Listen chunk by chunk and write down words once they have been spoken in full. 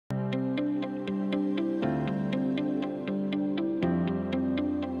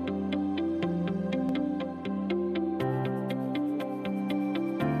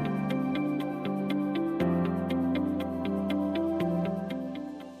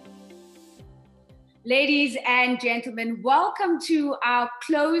Ladies and gentlemen, welcome to our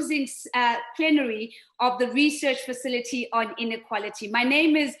closing plenary of the Research Facility on Inequality. My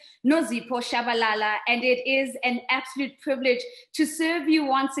name is Nozipho Shabalala, and it is an absolute privilege to serve you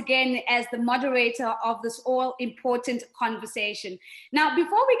once again as the moderator of this all-important conversation. Now,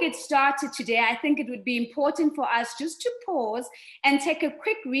 before we get started today, I think it would be important for us just to pause and take a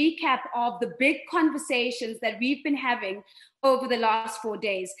quick recap of the big conversations that we've been having over the last 4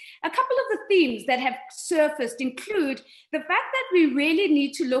 days. A couple of the themes that have surfaced include the fact that we really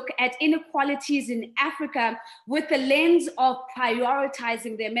need to look at inequalities in Africa with the lens of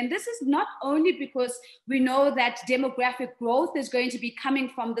prioritizing them. And this is not only because we know that demographic growth is going to be coming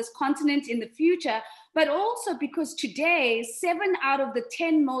from this continent in the future, but also because today, 7 out of the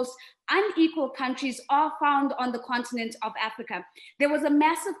 10 most unequal countries are found on the continent of Africa. There was a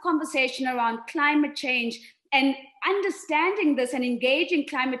massive conversation around climate change and understanding this and engaging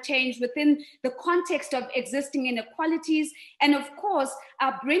climate change within the context of existing inequalities, and of course,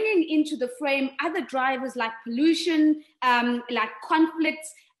 bringing into the frame other drivers like pollution, like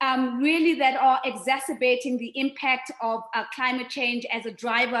conflicts, really that are exacerbating the impact of climate change as a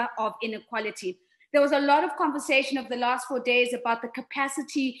driver of inequality. There was a lot of conversation of the last 4 days about the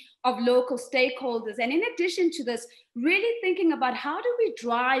capacity of local stakeholders. And in addition to this, really thinking about how do we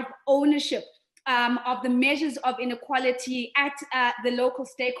drive ownership of the measures of inequality at the local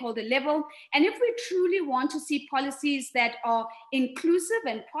stakeholder level. And if we truly want to see policies that are inclusive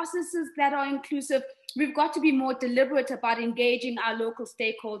and processes that are inclusive, we've got to be more deliberate about engaging our local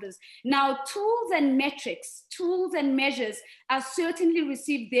stakeholders. Now, tools and metrics, tools and measures are certainly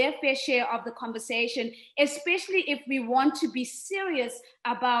receive their fair share of the conversation, especially if we want to be serious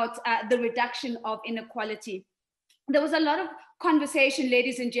about the reduction of inequality. There was a lot of conversation,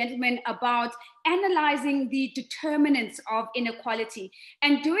 ladies and gentlemen, about analyzing the determinants of inequality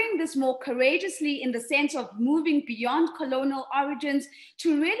and doing this more courageously in the sense of moving beyond colonial origins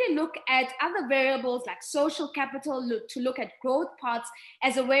to really look at other variables like social capital, to look at growth paths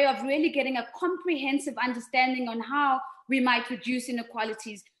as a way of really getting a comprehensive understanding on how we might reduce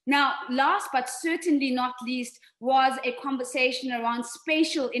inequalities. Now, last but certainly not least was a conversation around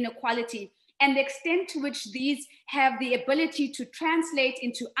spatial inequality and the extent to which these have the ability to translate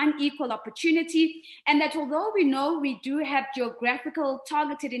into unequal opportunity, and that although we know we do have geographical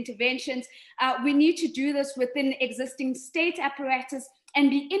targeted interventions, we need to do this within existing state apparatus and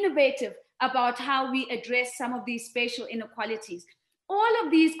be innovative about how we address some of these spatial inequalities. All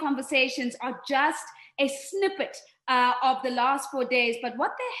of these conversations are just a snippet of the last 4 days, but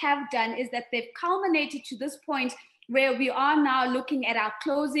what they have done is that they've culminated to this point where we are now looking at our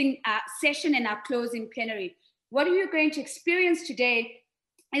closing session and our closing plenary. What you're going to experience today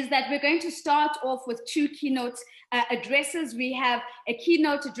is that we're going to start off with 2 keynote addresses. We have a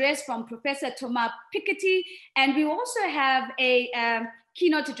keynote address from Professor Thomas Piketty, and we also have a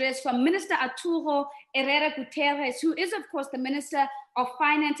keynote address from Minister Arturo Gutierrez, who is, of course, the Minister of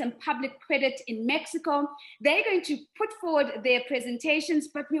Finance and Public Credit in Mexico. They're going to put forward their presentations,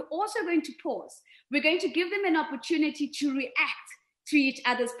 but we're also going to pause. We're going to give them an opportunity to react to each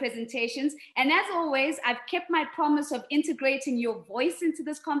other's presentations. And as always, I've kept my promise of integrating your voice into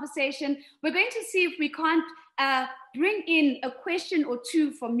this conversation. We're going to see if we can't bring in a question or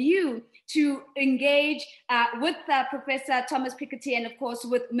two from you to engage with Professor Thomas Piketty and, of course,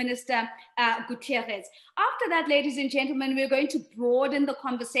 with Minister Gutierrez. After that, ladies and gentlemen, we're going to broaden the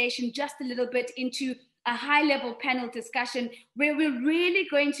conversation just a little bit into a high-level panel discussion where we're really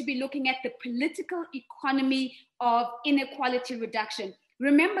going to be looking at the political economy of inequality reduction.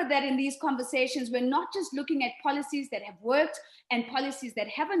 Remember that in these conversations, we're not just looking at policies that have worked and policies that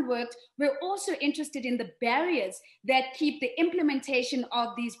haven't worked. We're also interested in the barriers that keep the implementation of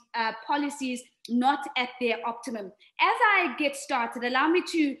these policies not at their optimum. As I get started, allow me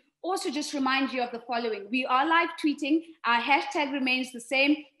to also just remind you of the following. We are live tweeting. Our hashtag remains the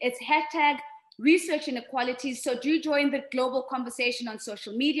same. It's hashtag Research Inequalities. So do join the global conversation on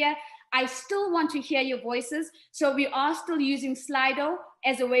social media. I still want to hear your voices. So we are still using Slido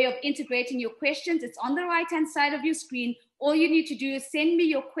as a way of integrating your questions. It's on the right-hand side of your screen. All you need to do is send me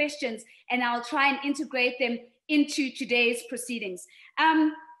your questions and I'll try and integrate them into today's proceedings.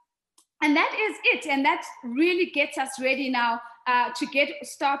 And that is it. And that really gets us ready now to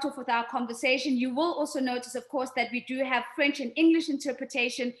start off with our conversation. You will also notice, of course, that we do have French and English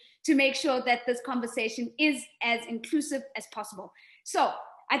interpretation to make sure that this conversation is as inclusive as possible. So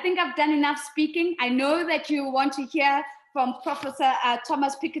I think I've done enough speaking. I know that you want to hear from Professor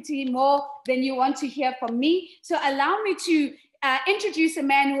Thomas Piketty more than you want to hear from me. So allow me to introduce a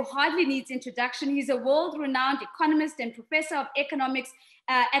man who hardly needs introduction. He's a world-renowned economist and professor of economics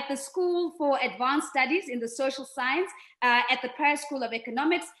at the School for Advanced Studies in the Social Science at the Paris School of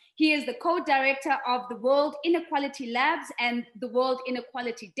Economics. He is the co-director of the World Inequality Labs and the World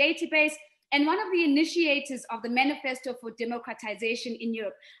Inequality Database, and one of the initiators of the Manifesto for Democratization in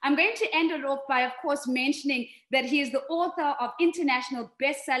Europe. I'm going to end it off by, of course, mentioning that he is the author of international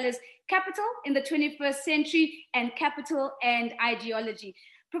bestsellers, Capital in the 21st Century and Capital and Ideology.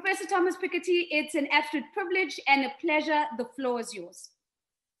 Professor Thomas Piketty, it's an absolute privilege and a pleasure. The floor is yours.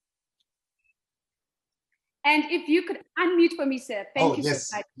 And if you could unmute for me, sir. Thank you yes,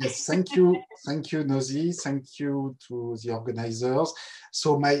 so much. yes, thank you, Nozi. Thank you to the organizers.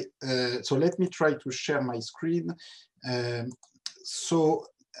 So let me try to share my screen.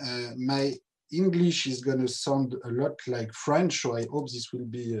 My English is going to sound a lot like French, so I hope this will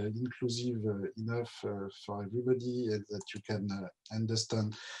be inclusive enough for everybody and that you can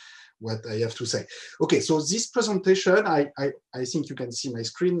understand what I have to say. Okay, so this presentation, I think you can see my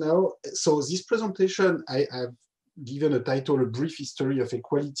screen now. So this presentation, I have given a title, A Brief History of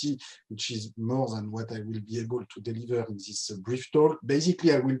Equality, which is more than what I will be able to deliver in this brief talk.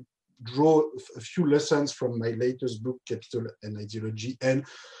 Basically, I will draw a few lessons from my latest book, Capital and Ideology, and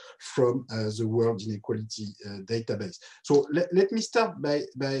from the World Inequality Database. So let me start by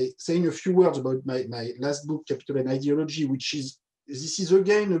saying a few words about my last book, Capital and Ideology, which is this is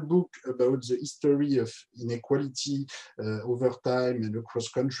again a book about the history of inequality over time and across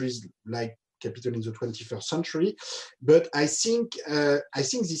countries like Capital in the 21st century. But I think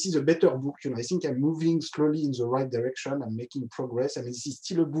this is a better book. I think I'm moving slowly in the right direction. I'm making progress. I mean, this is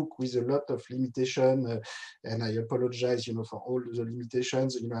still a book with a lot of limitation, and I apologize, for all the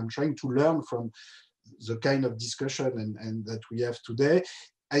limitations. I'm trying to learn from the kind of discussion and that we have today.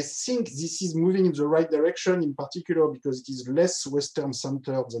 I think this is moving in the right direction, in particular because it is less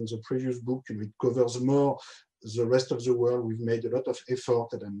Western-centered than the previous book. It covers more the rest of the world. We've made a lot of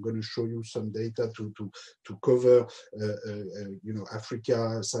effort, and I'm going to show you some data to cover,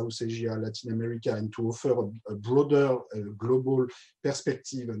 Africa, South Asia, Latin America, and to offer a broader global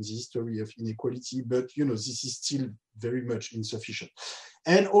perspective on the history of inequality. But this is still very much insufficient.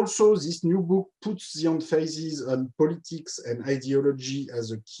 And also, this new book puts the emphasis on politics and ideology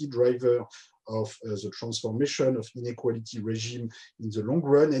as a key driver of the transformation of inequality regime in the long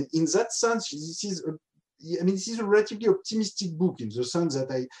run. And in that sense, this is a relatively optimistic book in the sense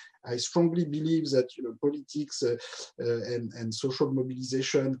that I strongly believe that politics and social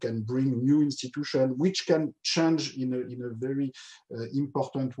mobilization can bring new institutions which can change in a very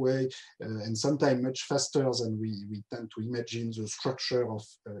important way and sometimes much faster than we tend to imagine the structure of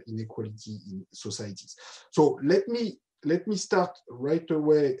inequality in societies. So let me start right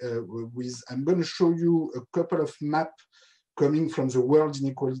away with, I'm going to show you a couple of maps coming from the World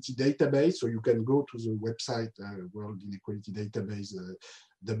Inequality Database. So you can go to the website, World Inequality Database,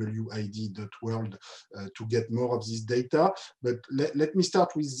 wid.world, to get more of this data. But let me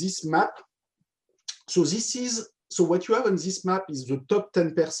start with this map. So what you have on this map is the top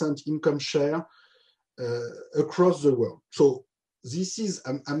 10% income share across the world. So this is,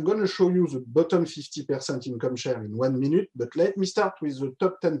 I'm going to show you the bottom 50% income share in 1 minute, but let me start with the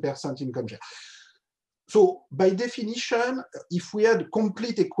top 10% income share. So by definition, if we had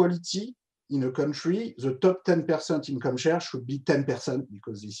complete equality in a country, the top 10% income share should be 10%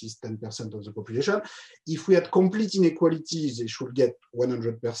 because this is 10% of the population. If we had complete inequality, they should get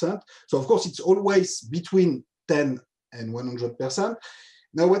 100%. So of course, it's always between 10 and 100%.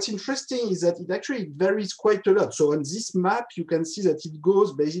 Now, what's interesting is that it actually varies quite a lot. So on this map, you can see that it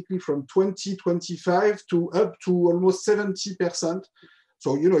goes basically from 20-25 to up to almost 70%.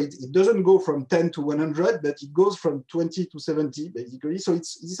 So, it doesn't go from 10 to 100, but it goes from 20 to 70, basically. So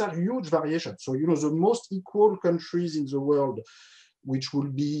these are huge variations. So, the most equal countries in the world, which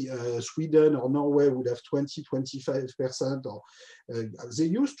would be Sweden or Norway, would have 20-25%. Or they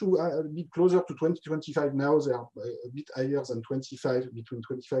used to be closer to 20-25. Now they are a bit higher than 25, between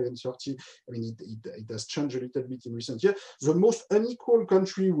 25 and 30. I mean, it has changed a little bit in recent years. The most unequal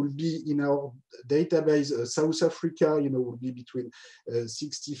country will be in our database, South Africa, will be between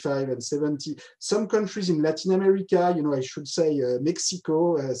 65 and 70. Some countries in Latin America, I should say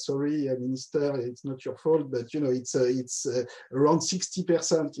Mexico, sorry, Minister, it's not your fault, but, it's around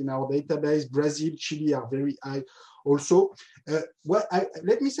 60% in our database. Brazil, Chile are very high also.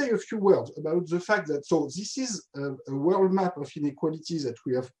 Let me say a few words about the fact that, so this is a world map of inequalities that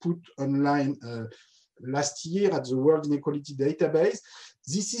we have put online last year at the World Inequality Database.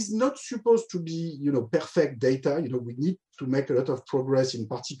 This is not supposed to be, perfect data. We need to make a lot of progress, in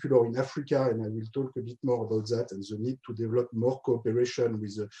particular in Africa, and I will talk a bit more about that, and the need to develop more cooperation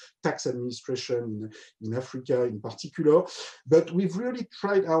with the tax administration in Africa in particular. But we've really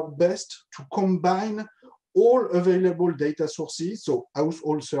tried our best to combine all available data sources, so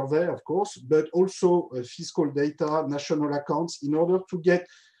household survey, of course, but also fiscal data, national accounts, in order to get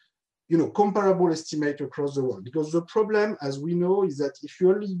comparable estimate across the world. Because the problem, as we know, is that if you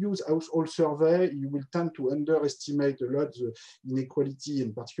only use household survey, you will tend to underestimate a lot the inequality,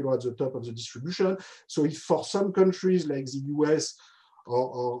 in particular at the top of the distribution. So if for some countries like the US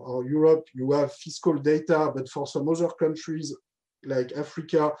or Europe, you have fiscal data, but for some other countries like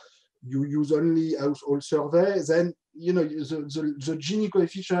Africa, you use only household survey, then the Gini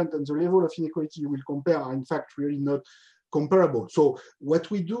coefficient and the level of inequality you will compare are in fact really not comparable. So what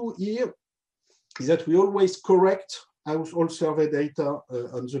we do here is that we always correct household survey data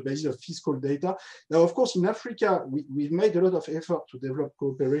on the basis of fiscal data. Now, of course, in Africa, we've made a lot of effort to develop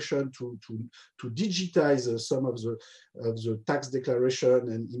cooperation to digitize some of the tax declaration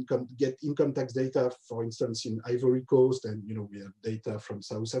and get income tax data, for instance, in Ivory Coast, and we have data from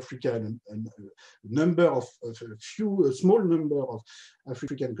South Africa and a small number of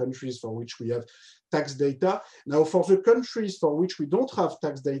African countries for which we have tax data. Now, for the countries for which we don't have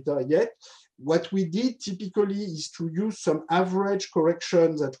tax data yet, what we did typically is to use some average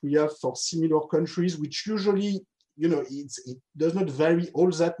corrections that we have for similar countries, which usually, it does not vary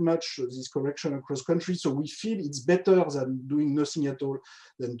all that much, this correction across countries. So we feel it's better than doing nothing at all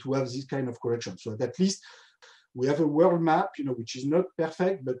than to have this kind of correction. So at least we have a world map, which is not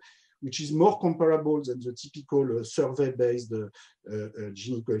perfect, but which is more comparable than the typical survey-based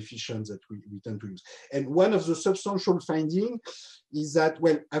Gini coefficients that we tend to use. And one of the substantial findings is that,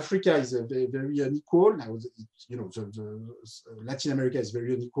 well, Africa is very unequal. Now, Latin America is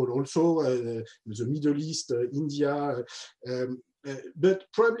very unequal also, the Middle East, India,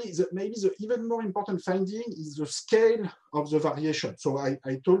 but probably maybe the even more important finding is the scale of the variation. So I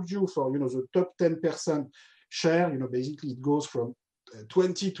told you for the top 10% share, basically it goes from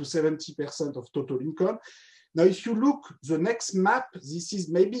 20 to 70% of total income. Now, if you look the next map, this is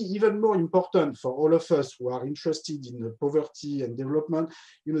maybe even more important for all of us who are interested in poverty and development.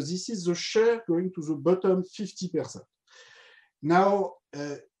 This is the share going to the bottom 50%. Now,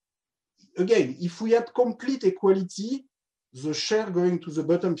 again, if we had complete equality, the share going to the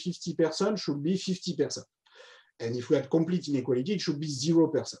bottom 50% should be 50%. And if we had complete inequality, it should be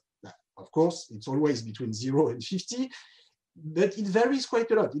 0%. Now, of course, it's always between 0 and 50. But it varies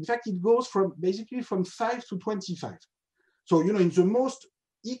quite a lot. In fact, it goes basically from 5 to 25. So, in the most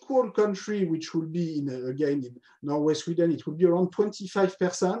equal country, which will be again in Norway, Sweden, it will be around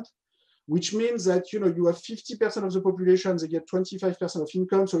 25%, which means that, you have 50% of the population, they get 25% of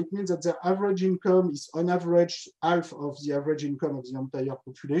income. So it means that their average income is on average half of the average income of the entire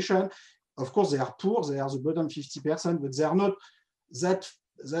population. Of course, they are poor, they are the bottom 50%, but they are not that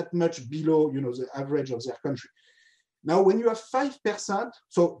much below, the average of their country. Now, when you have 5%,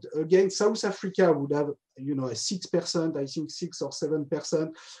 so again, South Africa would have, a 6%, I think 6 or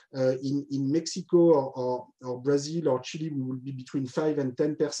 7%. In Mexico or Brazil or Chile, we will be between 5 and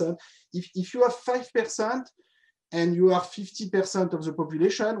 10%. If you have 5% and you are 50% of the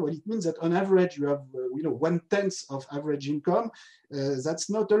population, well, it means that on average, you have, 1/10 of average income. That's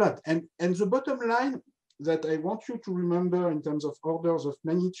not a lot. And the bottom line that I want you to remember in terms of orders of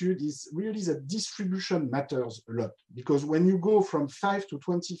magnitude is really that distribution matters a lot, because when you go from 5 to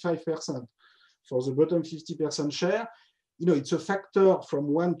 25% for the bottom 50% share, it's a factor from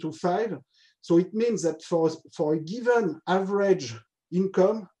 1 to 5. So it means that for a given average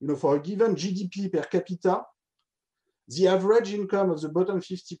income, for a given GDP per capita, the average income of the bottom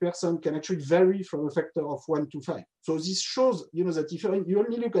 50% can actually vary from a factor of 1 to 5. So this shows, that if you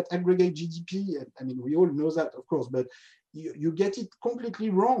only look at aggregate GDP, we all know that, of course, but you get it completely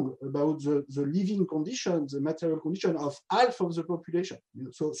wrong about the living conditions, the material condition of half of the population.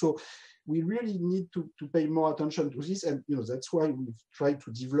 So we really need to pay more attention to this, and that's why we've tried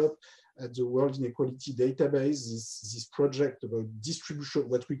to develop at the World Inequality Database this project about distribution,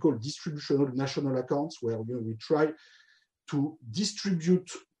 what we call distributional national accounts, where we try to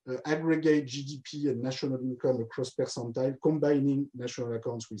distribute aggregate GDP and national income across percentile, combining national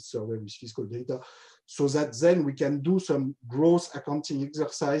accounts with survey with fiscal data, so that then we can do some gross accounting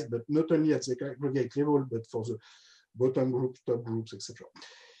exercise, but not only at the aggregate level, but for the bottom groups, top groups, etc.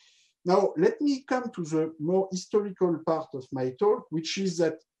 Now, let me come to the more historical part of my talk, which is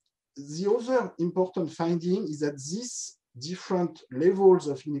that the other important finding is that these different levels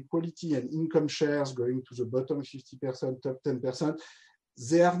of inequality and income shares going to the bottom 50%, top 10%,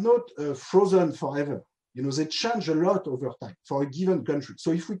 they are not frozen forever. You know, they change a lot over time for a given country.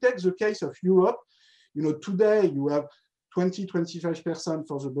 So if we take the case of Europe, you know, today you have 20-25%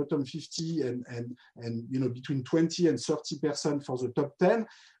 for the bottom 50 and you know, between 20 and 30% for the top 10,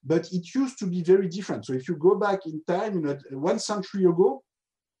 but it used to be very different. So if you go back in time, you know, 1 century ago,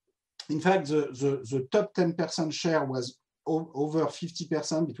 in fact, the top 10% share was over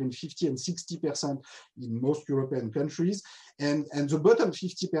 50%, between 50 and 60% in most European countries. And the bottom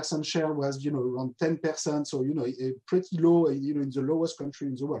 50% share was, you know, around 10%. So, you know, pretty low, you know, in the lowest country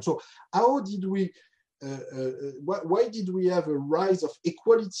in the world. So how did we, why did we have a rise of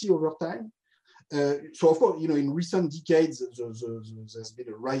equality over time? So of course, you know, in recent decades, there's been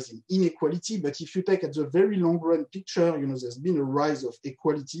a rise in inequality, but if you take at the very long run picture, you know, there's been a rise of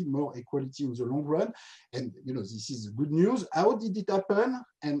equality, more equality in the long run. And, you know, this is good news. How did it happen?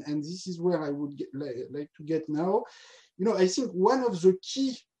 And this is where I would like to get now. You know, I think one of the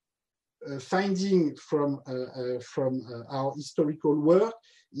key finding from our historical work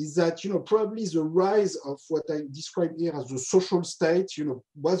is that, you know, probably the rise of what I describe here as the social state, you know,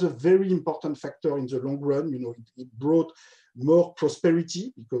 was a very important factor in the long run. You know, it brought more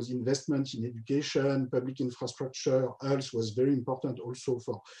prosperity because investment in education, public infrastructure, health was very important also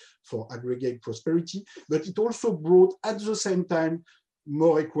for aggregate prosperity, but it also brought at the same time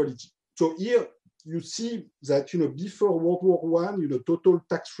more equality. So here you see that, you know, before World War I, you know, total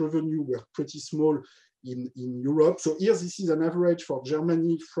tax revenue were pretty small in Europe. So here, this is an average for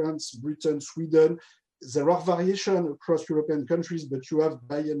Germany, France, Britain, Sweden. There are variations across European countries, but you have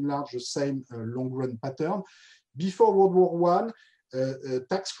by and large the same long-run pattern. Before World War I,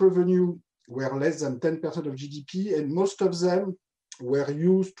 tax revenue were less than 10% of GDP, and most of them were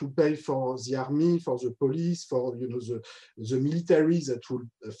used to pay for the army, for the police, for, you know, the military that would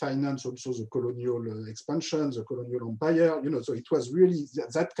finance also the colonial expansion, the colonial empire. You know, so it was really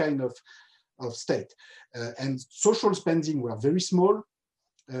that kind of state. And social spending were very small.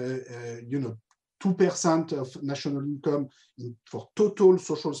 You know, 2% of national income for total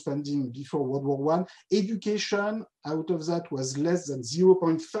social spending before World War I. Education out of that was less than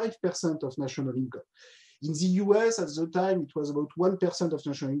 0.5% of national income. In the US at the time, it was about 1% of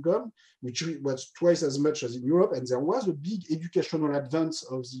national income, which was twice as much as in Europe. And there was a big educational advance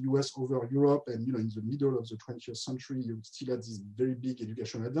of the US over Europe. And, you know, in the middle of the 20th century, you still had this very big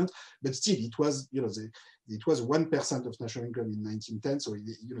educational advance. But still, it was, you know, it was 1% of national income in 1910. So,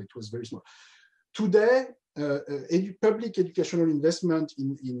 you know, it was very small. Today, public educational investment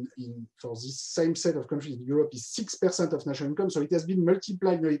for this same set of countries in Europe is 6% of national income. So it has been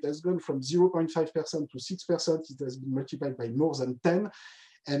multiplied. You know, it has gone from 0.5% to 6%. It has been multiplied by more than 10.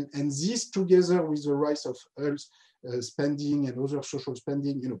 And this, together with the rise of health spending and other social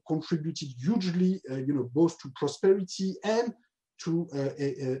spending, you know, contributed hugely, you know, both to prosperity and to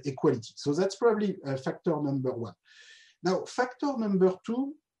equality. So that's probably factor number one. Now, factor number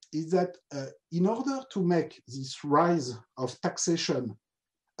two is that in order to make this rise of taxation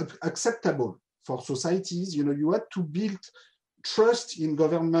acceptable for societies, you know, you had to build trust in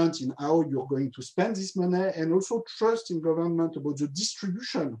government in how you're going to spend this money, and also trust in government about the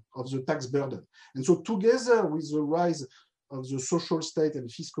distribution of the tax burden. And so together with the rise of the social state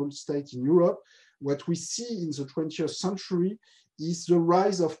and fiscal state in Europe, what we see in the 20th century is the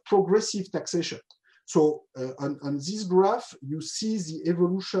rise of progressive taxation. So on this graph, you see the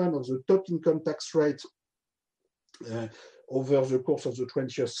evolution of the top income tax rate over the course of the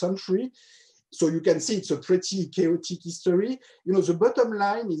 20th century. So you can see it's a pretty chaotic history. You know, the bottom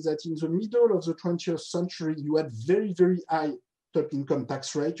line is that in the middle of the 20th century, you had very, very high top income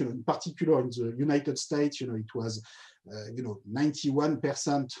tax rate. You know, in particular in the United States, you know, it was, you know,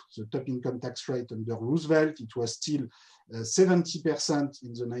 91% the top income tax rate under Roosevelt. It was still 70%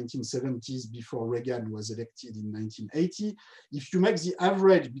 in the 1970s before Reagan was elected in 1980. If you make the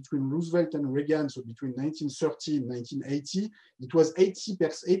average between Roosevelt and Reagan, so between 1930 and 1980, it was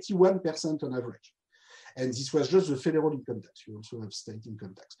 81% on average. And this was just the federal income tax. You also have state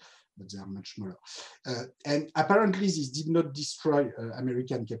income tax, but they are much smaller. And apparently this did not destroy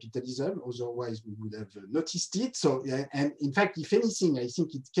American capitalism, otherwise we would have noticed it. So, and in fact, if anything, I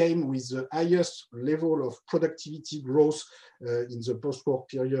think it came with the highest level of productivity growth in the post-war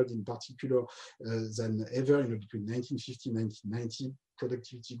period in particular than ever, you know, between 1950 and 1990.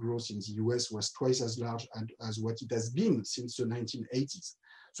 Productivity growth in the US was twice as large as what it has been since the 1980s.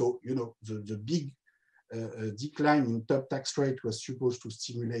 So, you know, the big decline in top tax rate was supposed to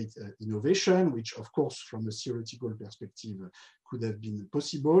stimulate innovation, which of course from a theoretical perspective could have been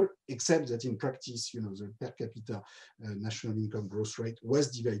possible, except that in practice, the per capita national income growth rate was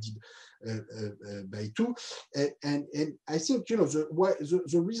divided by 2. And I think,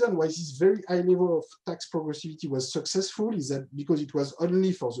 the reason why this very high level of tax progressivity was successful is that because it was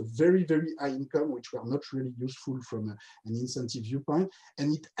only for the very, very high income, which were not really useful from an incentive viewpoint,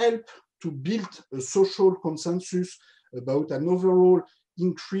 and it helped to build a social consensus about an overall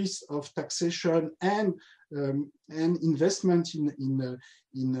increase of taxation and investment in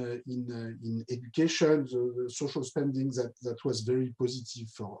education, the social spending that was very positive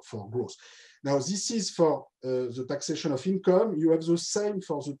for growth. Now, this is for the taxation of income. You have the same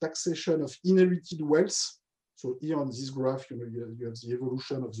for the taxation of inherited wealth. So here on this graph, you have the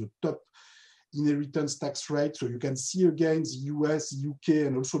evolution of the top inheritance tax rate. So you can see again the US, UK,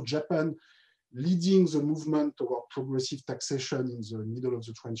 and also Japan leading the movement toward progressive taxation in the middle of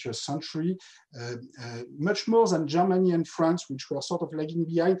the 20th century, much more than Germany and France, which were sort of lagging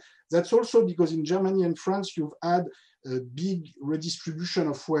behind. That's also because in Germany and France, you've had a big redistribution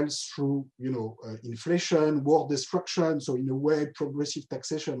of wealth through, inflation, war destruction. So in a way, progressive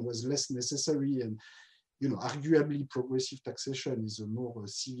taxation was less necessary, and arguably progressive taxation is a more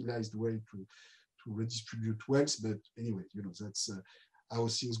civilized way to redistribute wealth. But anyway, that's how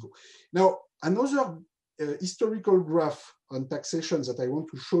things go. Now, another historical graph on taxation that I want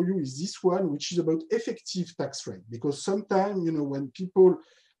to show you is this one, which is about effective tax rate. Because sometimes, when people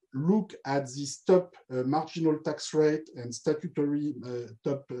look at this top marginal tax rate and statutory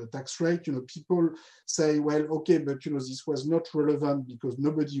top tax rate, people say, well, okay, but this was not relevant because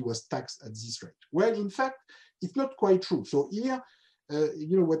nobody was taxed at this rate. Well, in fact, it's not quite true. So here,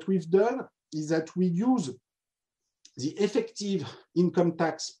 what we've done is that we use the effective income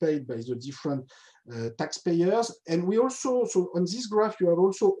tax paid by the different taxpayers. And we also, so on this graph, you have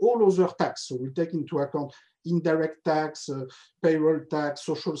also all other tax. So we take into account indirect tax, payroll tax,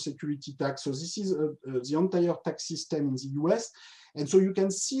 social security tax. So this is the entire tax system in the US. And so you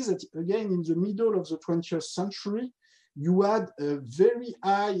can see that, again, in the middle of the 20th century, you had a very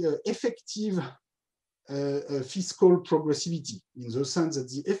high effective fiscal progressivity, in the sense that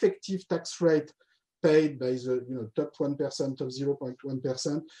the effective tax rate paid by the top 1% of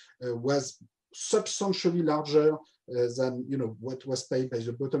 0.1% was substantially larger than what was paid by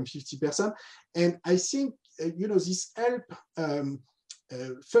the bottom 50%. And I think this help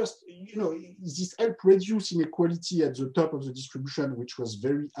first, this help reduce inequality at the top of the distribution, which was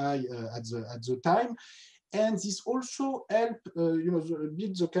very high at the time. And this also helped,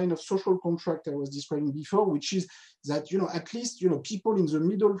 build the kind of social contract I was describing before, which is that, at least, people in the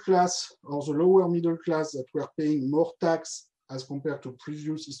middle class or the lower middle class that were paying more tax as compared to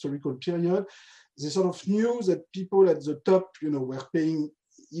previous historical period, they sort of knew that people at the top, were paying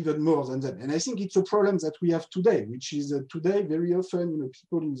even more than them. And I think it's a problem that we have today, which is today very often,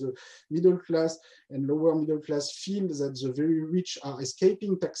 people in the middle class and lower middle class feel that the very rich are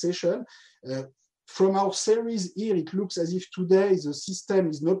escaping taxation. From our series here, it looks as if today the system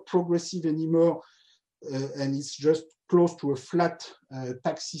is not progressive anymore, and it's just close to a flat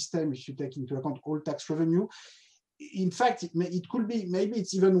tax system if you take into account all tax revenue. In fact, it could be, maybe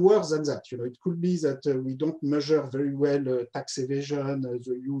it's even worse than that. It could be that we don't measure very well tax evasion,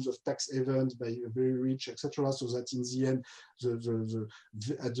 the use of tax havens by very rich, etc. So that in the end,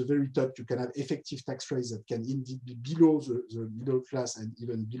 at the very top, you can have effective tax rates that can indeed be below the middle class and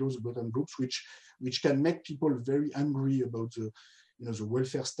even below the bottom groups, which can make people very angry about the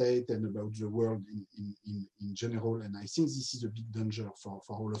welfare state and about the world in general. And I think this is a big danger for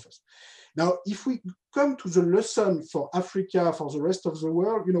all of us. Now, if we come to the lesson for Africa, for the rest of the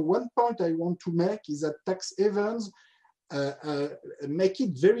world, one point I want to make is that tax havens make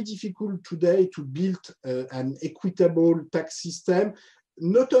it very difficult today to build an equitable tax system,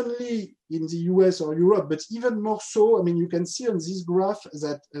 not only in the US or Europe, but even more so. I mean, you can see on this graph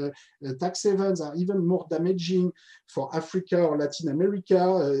that tax havens are even more damaging for Africa or Latin America.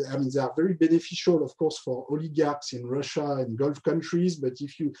 I mean, they are very beneficial, of course, for oligarchs in Russia and Gulf countries. But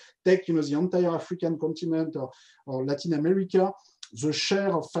if you take, the entire African continent or Latin America, the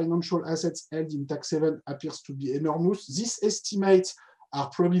share of financial assets held in tax haven appears to be enormous. These estimates are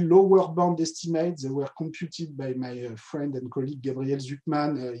probably lower bound estimates. They were computed by my friend and colleague Gabriel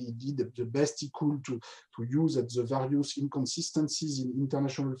Zuckman. He did the best he could to use at the various inconsistencies in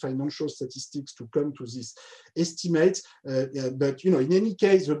international financial statistics to come to this estimate. But in any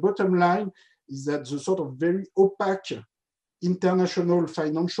case, the bottom line is that the sort of very opaque international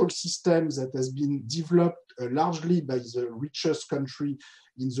financial system that has been developed largely by the richest country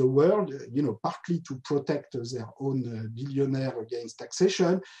in the world, partly to protect their own billionaire against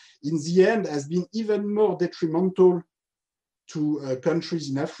taxation, in the end has been even more detrimental to countries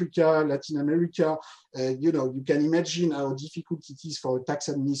in Africa, Latin America. You can imagine how difficult it is for a tax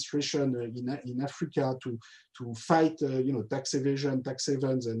administration in Africa to fight, tax evasion, tax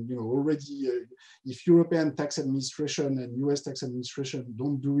havens, and already if European tax administration and US tax administration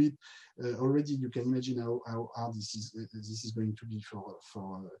don't do it, already you can imagine how hard this is going to be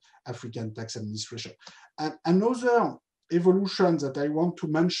for African tax administration. And another evolution that I want to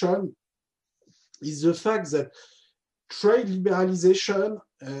mention is the fact that trade liberalization,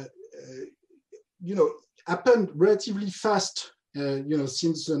 happened relatively fast,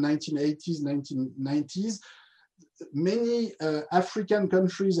 since the 1980s, 1990s. Many African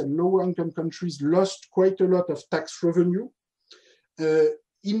countries and lower-income countries lost quite a lot of tax revenue.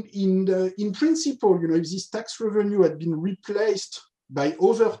 In principle, if this tax revenue had been replaced by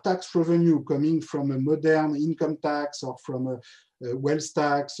other tax revenue coming from a modern income tax or from a wealth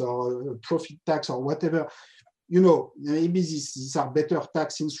tax or a profit tax or whatever, maybe these are better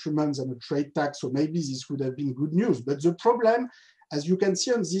tax instruments than a trade tax, so maybe this would have been good news. But the problem, as you can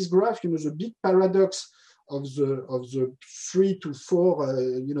see on this graph, the big paradox of the 3 to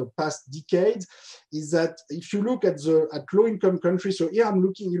 4 past decades is that if you look at low-income countries, so here I'm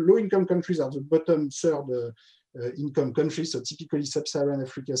looking at low-income countries are the bottom third income countries, so typically Sub-Saharan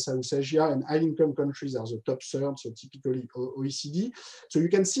Africa, South Asia, and high-income countries are the top third, so typically OECD. So you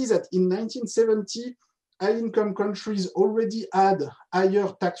can see that in 1970, high-income countries already had higher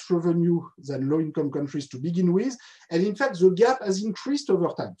tax revenue than low-income countries to begin with. And in fact, the gap has increased over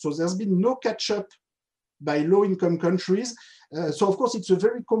time. So there's been no catch-up by low-income countries. So of course, it's a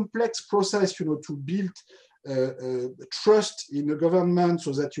very complex process, to build trust in the government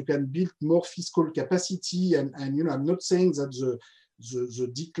so that you can build more fiscal capacity. And I'm not saying that the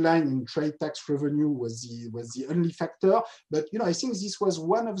decline in trade tax revenue was the only factor, but I think this was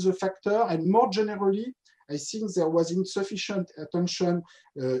one of the factors. And more generally, I think there was insufficient attention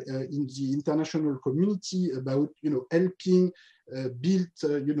in the international community about helping build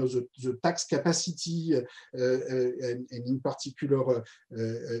the tax capacity and in particular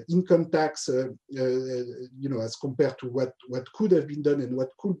income tax as compared to what could have been done and what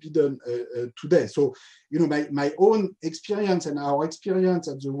could be done today. So my own experience and our experience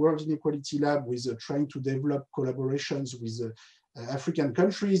at the World Inequality Lab with trying to develop collaborations with African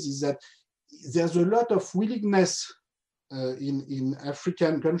countries is that there's a lot of willingness in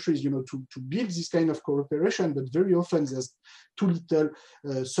African countries, to build this kind of cooperation, but very often there's too little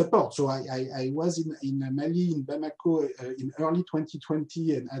support. So I was in Mali, in Bamako, in early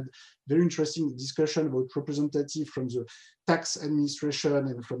 2020, and had very interesting discussion about representatives from the tax administration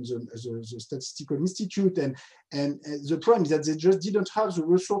and from the Statistical Institute. And the problem is that they just didn't have the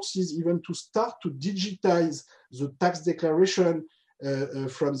resources even to start to digitize the tax declaration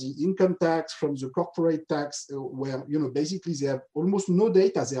from the income tax, from the corporate tax, where basically they have almost no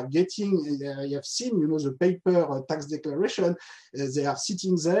data. They are getting, I have seen, the paper tax declaration. They are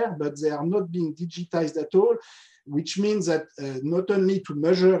sitting there, but they are not being digitized at all. Which means that not only to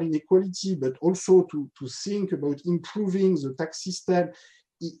measure inequality, but also to think about improving the tax system,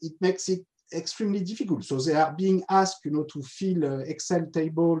 it makes it extremely difficult. So they are being asked, to fill Excel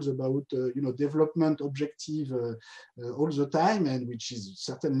tables about, development objective all the time, and which is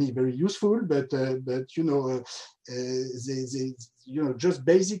certainly very useful. But they just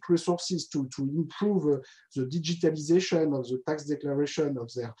basic resources to improve the digitalization of the tax declaration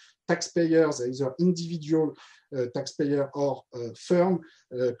of their taxpayers, either individual taxpayer or firm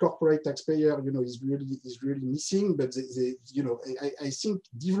corporate taxpayer, is really missing. But I think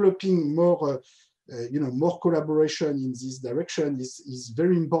developing more, more collaboration in this direction is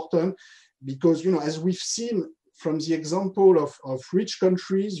very important, because as we've seen from the example of rich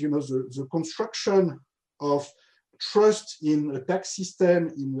countries, the construction of trust in a tax system,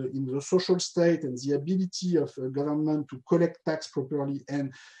 in the social state, and the ability of a government to collect tax properly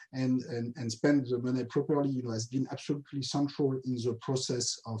and spend the money properly, has been absolutely central in the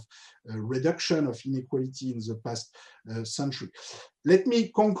process of reduction of inequality in the past century. Let me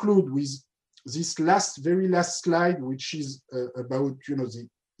conclude with this very last slide, which is about the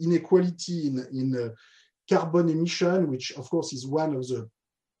inequality in carbon emission, which of course is one of the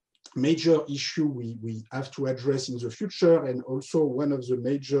major issue we have to address in the future, and also one of the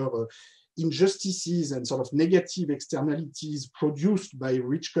major injustices and sort of negative externalities produced by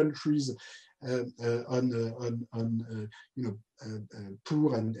rich countries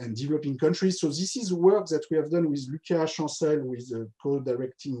poor and developing countries. So this is work that we have done with CHANCEL, with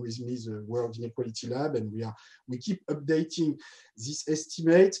co-directing with me the World Inequality Lab, and we keep updating this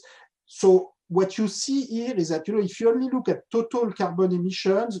estimate. So what you see here is that, if you only look at total carbon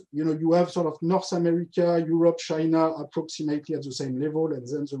emissions, you have sort of North America, Europe, China approximately at the same level, and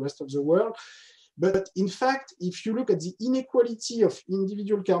then the rest of the world. But in fact, if you look at the inequality of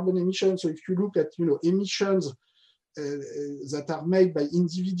individual carbon emissions, so if you look at emissions that are made by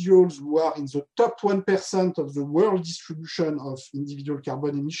individuals who are in the top 1% of the world distribution of individual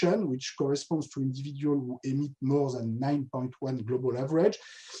carbon emission, which corresponds to individuals who emit more than 9.1 global average.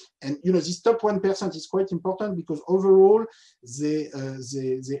 And this top 1% is quite important because overall they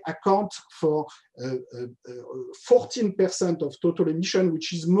account for 14% of total emission,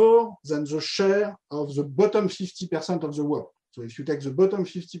 which is more than the share of the bottom 50% of the world. So if you take the bottom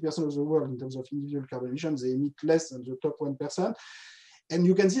 50% of the world in terms of individual carbon emissions, they emit less than the top 1%. And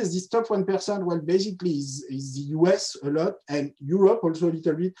you can see as this top 1%, well, basically is the US a lot, and Europe also a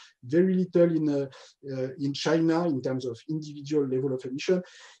little bit, very little in China in terms of individual level of emission.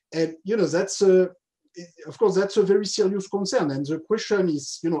 And, that's of course, that's a very serious concern. And the question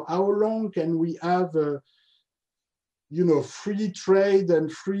is, how long can we have free trade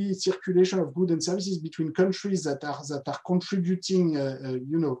and free circulation of goods and services between countries that are contributing,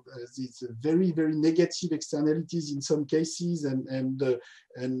 these very, very negative externalities in some cases, and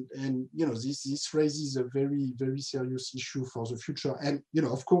this raises a very, very serious issue for the future. And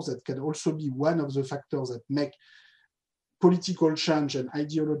of course, that can also be one of the factors that make political change and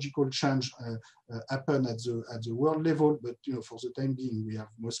ideological change happen at the world level, but for the time being, we have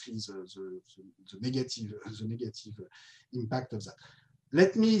mostly the negative impact of that.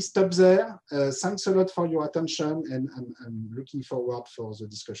 Let me stop there. Thanks a lot for your attention, and I'm looking forward for the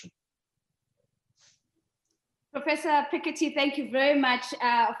discussion. Professor Piketty, thank you very much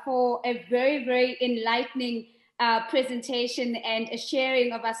for a very, very enlightening presentation and a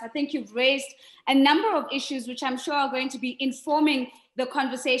sharing of us. I think you've raised a number of issues which I'm sure are going to be informing the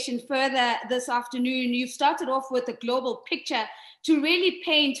conversation further this afternoon. You've started off with a global picture to really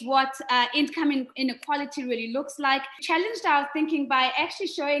paint what income inequality really looks like. Challenged our thinking by actually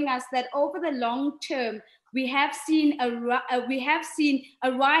showing us that over the long term, we have seen a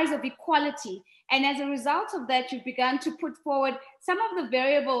rise of equality. And as a result of that, you've begun to put forward some of the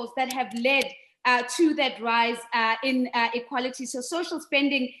variables that have led to that rise in equality. So social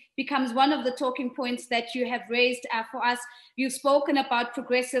spending becomes one of the talking points that you have raised for us. You've spoken about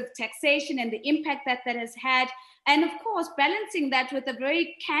progressive taxation and the impact that has had. And of course, balancing that with a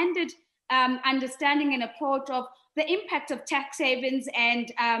very candid understanding and approach of the impact of tax havens,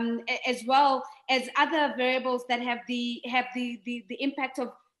 and as well as other variables that have the impact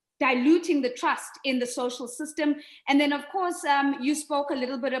of diluting the trust in the social system. And then, of course, you spoke a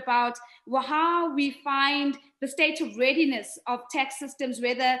little bit about how we find the state of readiness of tax systems,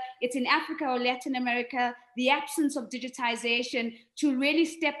 whether it's in Africa or Latin America, the absence of digitization to really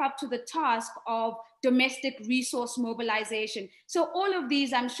step up to the task of domestic resource mobilization. So all of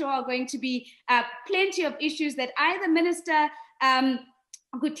these, I'm sure, are going to be plenty of issues that either Minister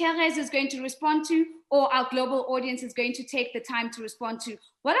Gutierrez is going to respond to, or our global audience is going to take the time to respond to.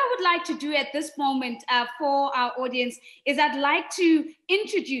 What I would like to do at this moment for our audience is I'd like to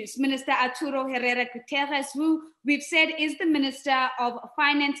introduce Minister Arturo Herrera Gutierrez, who we've said is the Minister of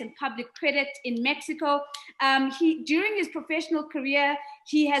Finance and Public Credit in Mexico. During his professional career,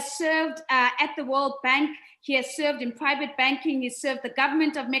 he has served at the World Bank. He has served in private banking. He served the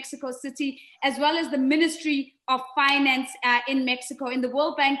government of Mexico City, as well as the Ministry of Finance in Mexico. In the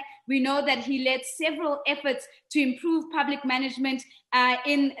World Bank, we know that he led several efforts to improve public management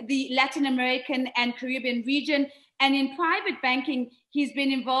in the Latin American and Caribbean region. And in private banking, he's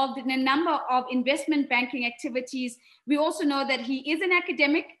been involved in a number of investment banking activities. We also know that he is an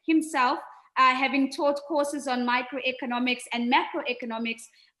academic himself, having taught courses on microeconomics and macroeconomics,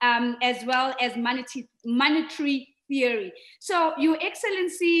 as well as monetary theory. So, Your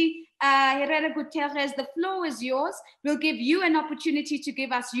Excellency Herrera Gutierrez, the floor is yours. We'll give you an opportunity to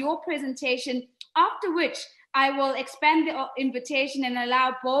give us your presentation, after which I will expand the invitation and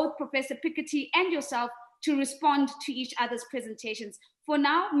allow both Professor Piketty and yourself to respond to each other's presentations. For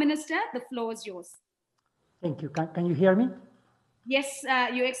now, Minister, the floor is yours. Thank you. Can you hear me? Yes,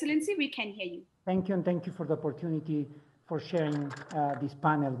 Your Excellency, we can hear you. Thank you, and thank you for the opportunity for sharing this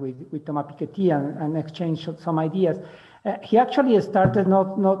panel with Thomas Piketty and exchange some ideas. He actually started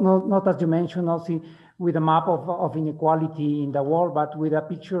not as you mentioned, also with a map of inequality in the world, but with a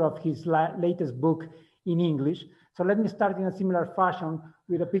picture of his latest book in English. So let me start in a similar fashion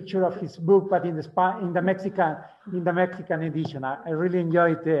with a picture of his book, but in the Mexican edition. I really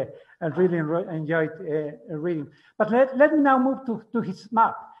enjoyed reading. But let me now move to his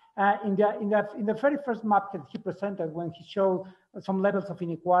map. In the very first map that he presented, when he showed some levels of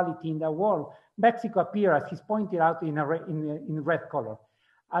inequality in the world, Mexico appeared, as he's pointed out, in red color,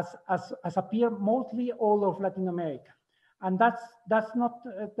 as appear mostly all of Latin America, and that's not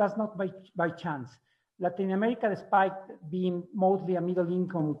by chance. Latin America, despite being mostly a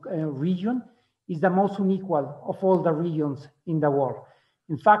middle-income region, is the most unequal of all the regions in the world.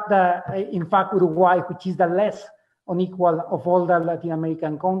 In fact, Uruguay, which is the less unequal of all the Latin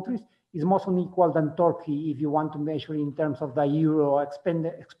American countries, is most unequal than Turkey if you want to measure in terms of the euro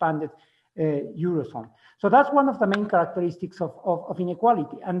expanded eurozone. So that's one of the main characteristics of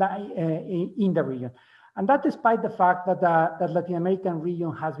inequality and in the region. And that despite the fact that the Latin American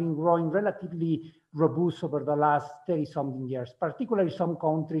region has been growing relatively robust over the last 30-something years, particularly some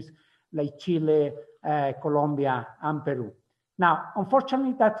countries like Chile, Colombia, and Peru. Now,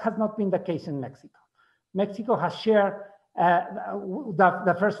 unfortunately, that has not been the case in Mexico. Mexico has shared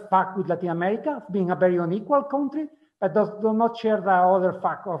the first fact with Latin America of being a very unequal country, but does not share the other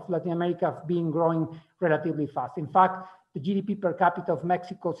fact of Latin America of being growing relatively fast. In fact, the GDP per capita of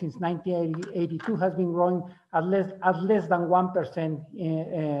Mexico since 1982 has been growing at less than 1%,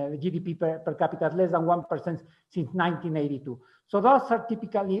 GDP per capita at less than 1% since 1982. So those are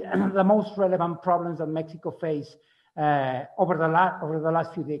typically the most relevant problems that Mexico faced over the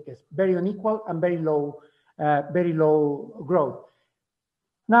last few decades: very unequal and very low growth.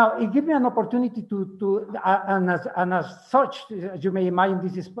 Now, it gives me an opportunity and as such, as you may imagine,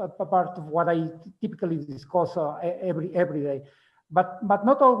 this is part of what I typically discuss every day. But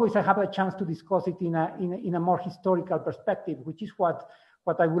not always I have a chance to discuss it in a more historical perspective, which is what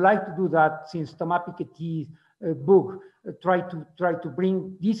I would like to do. That since Thomas Piketty's book try to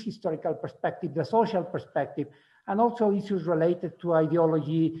bring this historical perspective, the social perspective, and also issues related to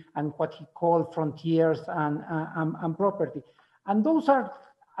ideology and what he called frontiers and property. And those are,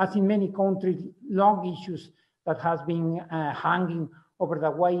 as in many countries, long issues that has been hanging over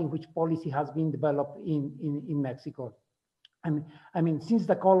the way in which policy has been developed in Mexico. And I mean, since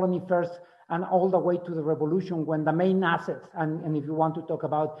the colony first and all the way to the revolution, when the main assets, and if you want to talk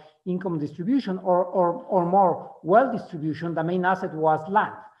about income distribution or more wealth distribution, the main asset was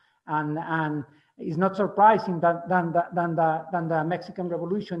land. And it's not surprising that the Mexican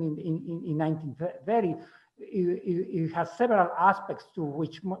Revolution in 1930, it has several aspects to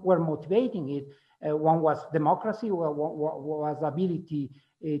which were motivating it. One was democracy, was the ability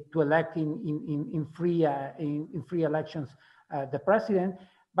to elect in free elections the president.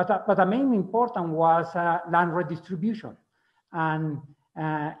 But the main important was land redistribution, and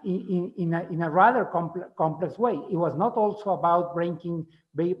in a rather complex way. It was not also about breaking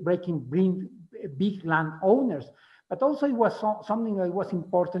big landowners, but also it was something that was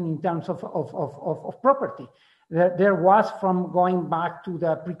important in terms of property. There was, from going back to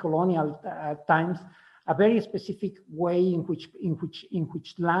the pre-colonial times, a very specific way in which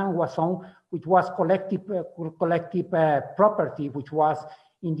land was owned, which was collective property, which was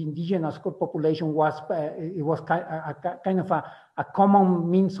in the indigenous population it was kind of a common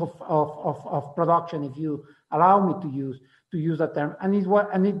means of production, if you allow me to use that term, and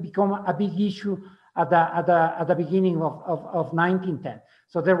it became a big issue at the beginning of 1910.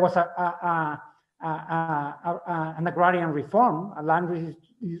 So there was an agrarian reform, a land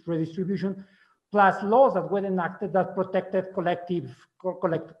redistribution, plus laws that were enacted that protected collective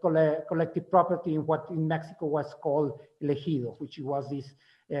property in what in Mexico was called el ejido, which was this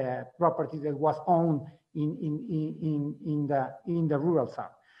property that was owned in the rural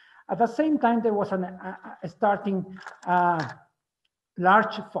south. At the same time, there was a starting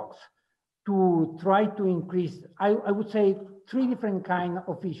large focus to try to increase, I would say, three different kinds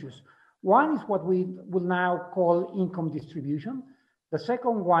of issues. One is what we will now call income distribution. The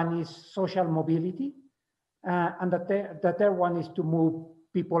second one is social mobility. And the third one is to move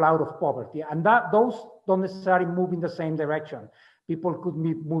people out of poverty. And those don't necessarily move in the same direction. People could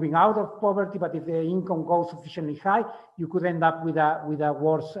be moving out of poverty, but if the income goes sufficiently high, you could end up with a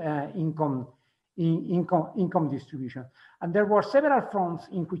worse income distribution. And there were several fronts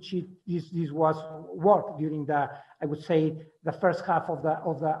in which this was worked during I would say, the first half of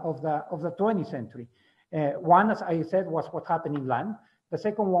the 20th century. One, as I said, was what happened in land. The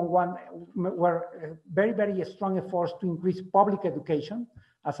second one were very, very strong efforts to increase public education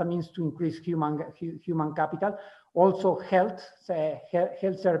as a means to increase human capital, also health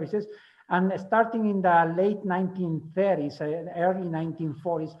services. And starting in the late 1930s, early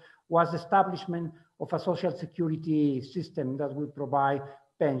 1940s, was the establishment of a social security system that would provide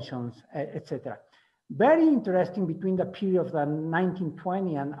pensions, etc. Very interesting between the period of the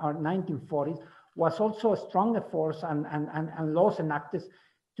 1920 and our 1940s was also a strong effort and laws enacted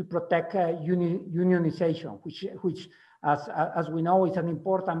to protect unionization, which as we know is an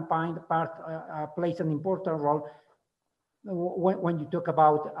important plays an important role when you talk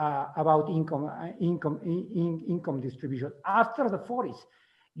about income distribution. After the 40s,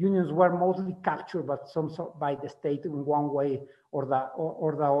 unions were mostly captured, but by the state in one way or the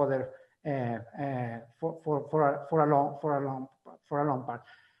other for a long part,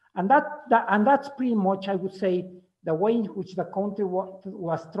 and that's pretty much, I would say, the way in which the country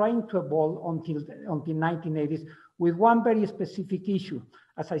was trying to evolve until 1980s, with one very specific issue.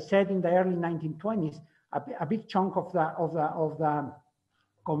 As I said, in the early 1920s, a big chunk of the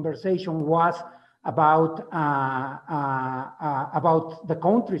conversation was about the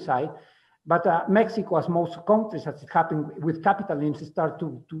countryside, but Mexico, as most countries, as it happened with capitalism, start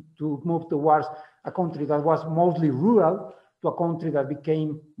to move towards a country that was mostly rural to a country that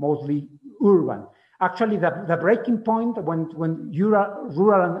became mostly urban. Actually, the breaking point when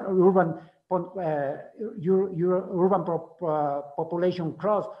rural and urban population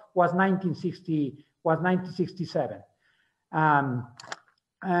crossed was 1967. And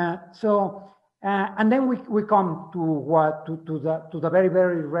then we come to the very,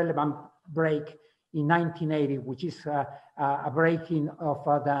 very relevant break in 1980, which is a breaking of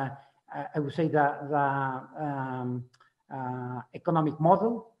I would say the economic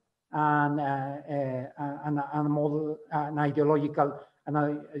model and an ideological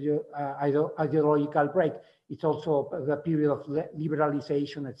break. It's also the period of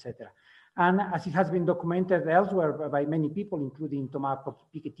liberalization, etc. And as it has been documented elsewhere by many people, including Thomas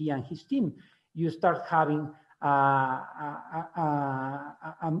Piketty and his team, you start having a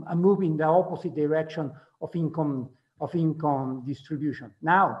move in the opposite direction of income distribution.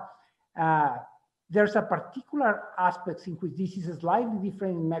 Now, there's a particular aspect in which this is slightly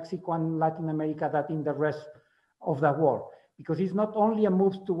different in Mexico and Latin America than in the rest of the world, because it's not only a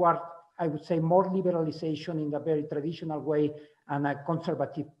move toward, I would say, more liberalization in the very traditional way and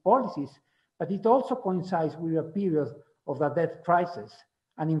conservative policies, but it also coincides with a period of the debt crisis,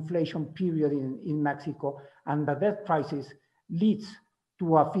 an inflation period in Mexico, and the debt crisis leads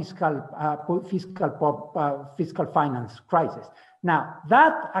to a fiscal finance crisis. Now,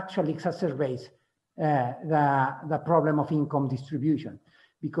 that actually exacerbates the problem of income distribution,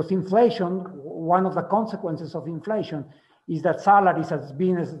 because inflation, one of the consequences of inflation is that salaries, has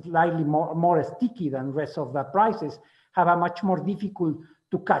been slightly more sticky than the rest of the prices, have a much more difficult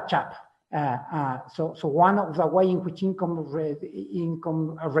to catch up. So one of the way in which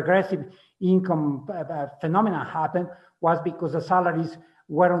regressive income phenomena happened was because the salaries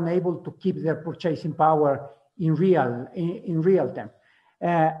were unable to keep their purchasing power in real terms.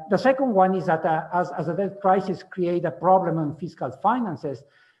 The second one is that as the debt crisis created a problem in fiscal finances,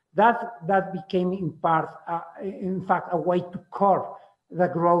 that became in fact a way to curb the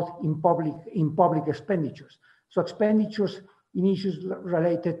growth in public expenditures. So expenditures in issues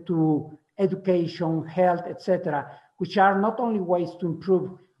related to education, health, etc., which are not only ways to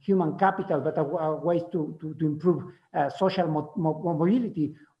improve human capital, but ways to improve social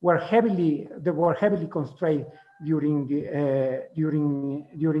mobility, were heavily constrained during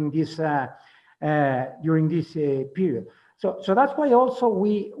this period. So that's why also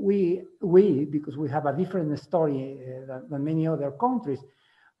we because we have a different story than many other countries,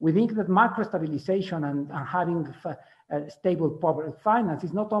 we think that macro stabilization and having stable public finance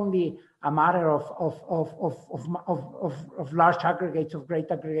is not only a matter of large aggregates, of great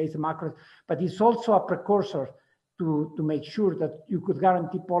aggregates, macros, but it's also a precursor to make sure that you could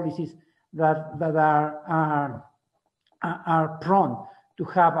guarantee policies that are prone to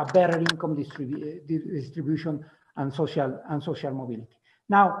have a better income distribution and social mobility.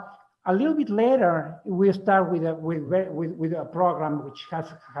 Now, a little bit later, we start with a program which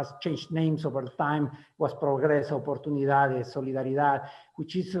has changed names over time. It was Progreso, Oportunidades, Solidaridad,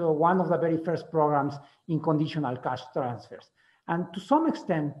 which is one of the very first programs in conditional cash transfers. And to some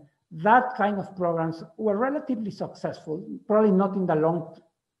extent, that kind of programs were relatively successful, probably not in the long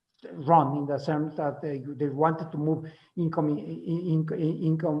run, in the sense that they wanted to move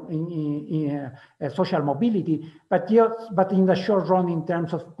social mobility, but in the short run in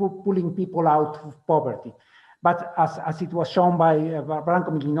terms of pulling people out of poverty. But as it was shown by Branko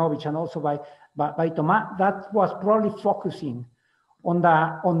Milinovic and also by Tomas, that was probably focusing on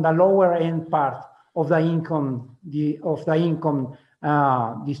the lower end part of the income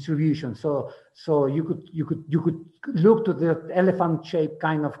distribution. So you could look to the elephant-shaped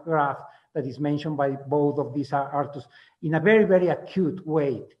kind of graph that is mentioned by both of these artists in a very, very acute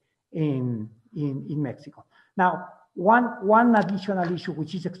way in Mexico. Now, one additional issue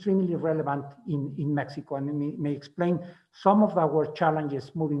which is extremely relevant in Mexico and may explain some of our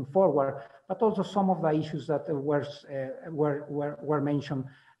challenges moving forward, but also some of the issues that were mentioned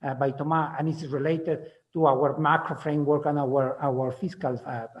by Tomás, and it's related to our macro framework and our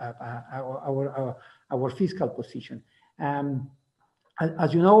fiscal position.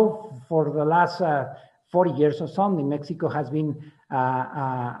 As you know, for the last 40 years or something, Mexico has been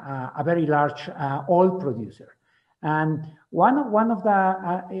a very large oil producer. And one of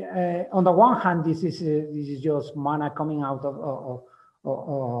the on the one hand, this is just manna coming out of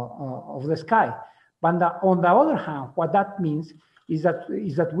the sky. But on the other hand, what that means is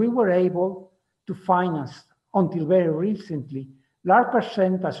that we were able to finance until very recently large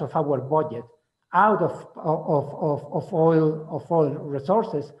percentage of our budget out of oil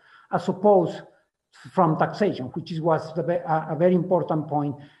resources, as opposed from taxation, which was a very important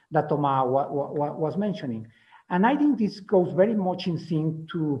point that Tomás was mentioning. And I think this goes very much in sync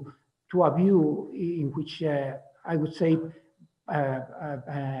to a view in which I would say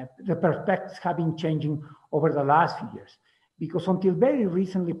the perspectives have been changing over the last few years. Because until very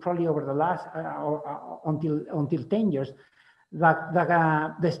recently, probably over the last, until 10 years,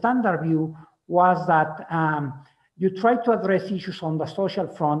 the standard view was that you try to address issues on the social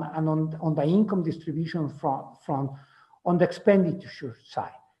front and on the income distribution front on the expenditure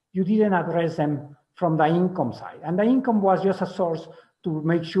side. You didn't address them from the income side. And the income was just a source to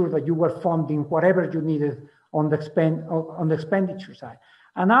make sure that you were funding whatever you needed on the expenditure side.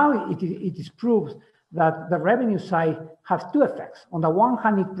 And now it is proved that the revenue side has two effects. On the one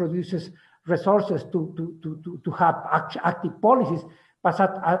hand, it produces resources to have active policies, but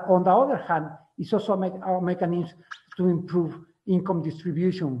on the other hand, it's also a mechanism to improve income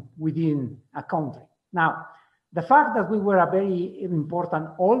distribution within a country. Now, the fact that we were a very important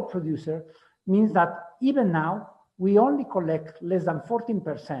oil producer means that even now, we only collect less than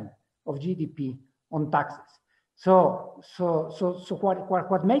 14% of GDP on taxes. So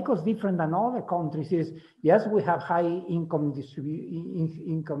what makes us different than other countries is, yes, we have high income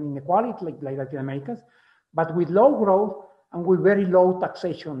inequality like Latin Americas, but with low growth and with very low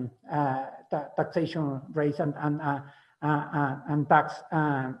taxation rates and tax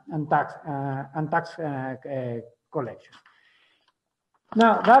collection.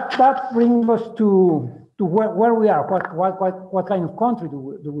 Now that brings us to where we are. What kind of country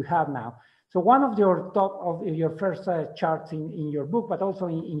do we have now? So one of your first charts in your book, but also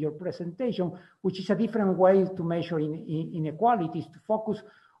in your presentation, which is a different way to measure inequalities, to focus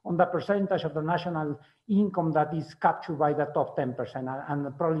on the percentage of the national income that is captured by the top 10%.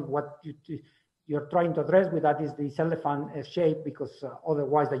 And probably what you're trying to address with that is this elephant shape, because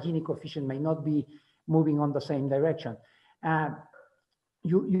otherwise the Gini coefficient may not be moving on the same direction.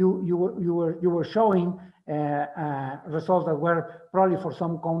 You were showing results that were probably for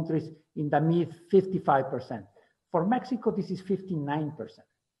some countries in the mid 55%. For Mexico, this is 59%.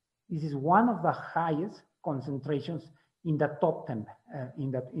 This is one of the highest concentrations in the top 10.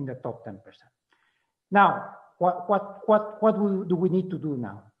 In the top 10%. Now, what do we need to do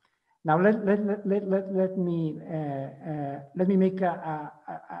now? Now let me make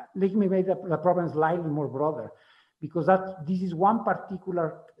the problem slightly more broader, because this is one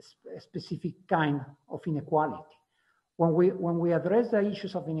particular specific kind of inequality. When we address the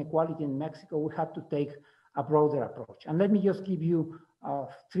issues of inequality in Mexico, we have to take a broader approach. And let me just give you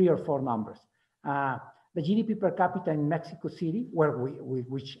 3 or 4 numbers. The GDP per capita in Mexico City,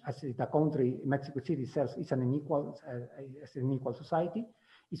 which as the country, Mexico City itself is an unequal society,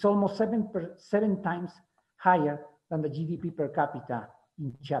 is almost 7 times higher than the GDP per capita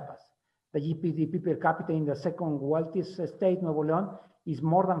in Chiapas. The GDP per capita in the second wealthiest state, Nuevo León, is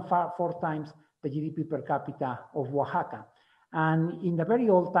more than 4 times the GDP per capita of Oaxaca. And in the very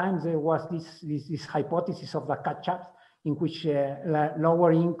old times, there was this hypothesis of the catch-up, in which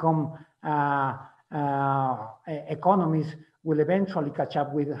lower income economies will eventually catch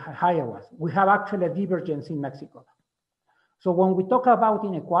up with higher ones. We have actually a divergence in Mexico. So when we talk about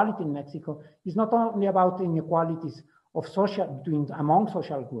inequality in Mexico, it's not only about inequalities of among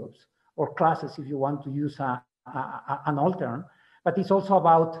social groups or classes, if you want to use an old term, but it's also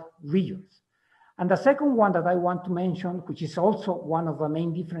about regions. And the second one that I want to mention, which is also one of the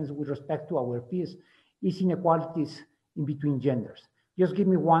main differences with respect to our peers, is inequalities in between genders. Just give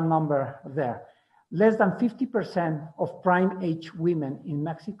me one number there. Less than 50% of prime age women in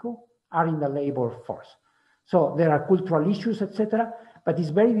Mexico are in the labor force. So there are cultural issues, etc., but it's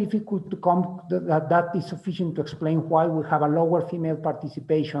very difficult to come that is sufficient to explain why we have a lower female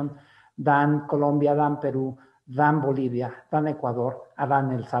participation than Colombia, than Peru, than Bolivia, than Ecuador, and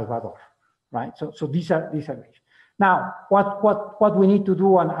than El Salvador, right? So these are issues. Now, what we need to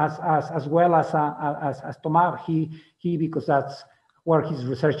do, and as well as Tomás, he because that's where his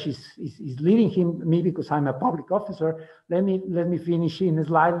research is leading him. Me, because I'm a public officer. Let me finish in a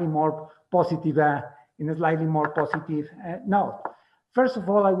slightly more positive note. First of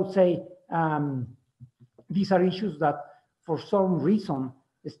all, I would say these are issues that, for some reason,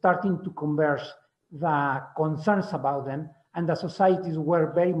 is starting to converge the concerns about them, and the societies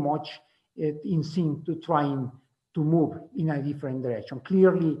were very much in sync to trying to move in a different direction.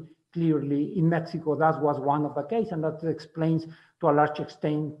 Clearly, in Mexico, that was one of the cases, and that explains to a large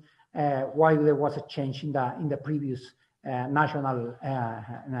extent why there was a change in the previous national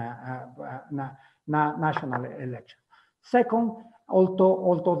election. Second,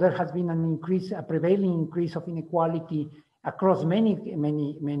 although there has been a prevailing increase of inequality across many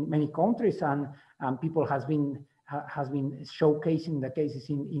countries, and people has been showcasing the cases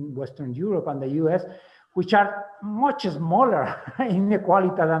in Western Europe and the US, which are much smaller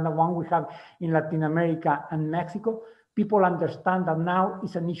inequality than the one we have in Latin America and Mexico. People understand that now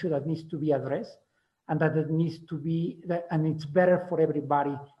it's an issue that needs to be addressed, and that it needs to be, and it's better for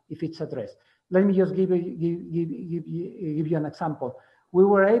everybody if it's addressed. Let me just give you an example. We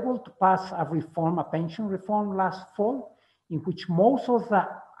were able to pass a pension reform last fall, in which most of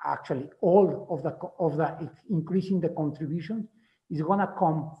all of the increase in the contribution is going to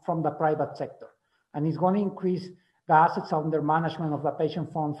come from the private sector, and it's going to increase the assets under management of the pension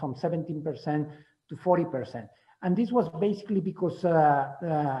fund from 17% to 40%. And this was basically because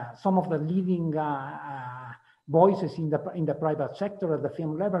some of the leading voices in the private sector at the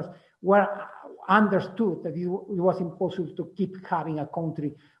firm levels were understood that it was impossible to keep having a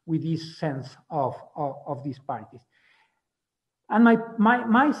country with this sense of disparities. And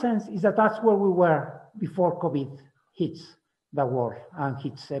my sense is that that's where we were before COVID hits the world and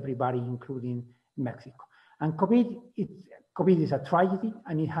hits everybody, including Mexico. And COVID is a tragedy,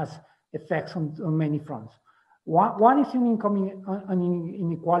 and it has effects on many fronts. One is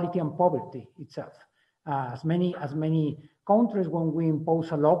inequality and poverty itself. As many countries, when we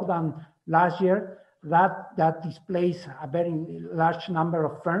imposed a lockdown last year, that displays a very large number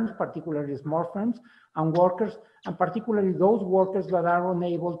of firms, particularly small firms and workers, and particularly those workers that are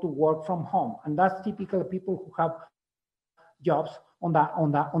unable to work from home. And that's typically people who have jobs on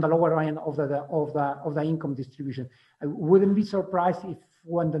the lower end of the income distribution. I wouldn't be surprised if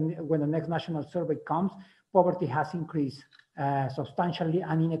when the next national survey comes, poverty has increased substantially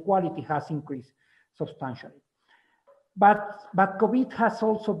and inequality has increased substantially. But COVID has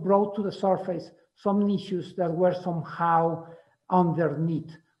also brought to the surface some issues that were somehow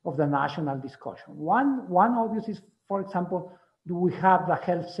underneath of the national discussion. One obvious is, for example, do we have the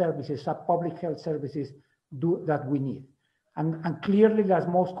health services, the public health services that we need? And clearly, as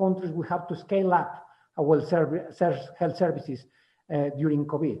most countries, we have to scale up our health services during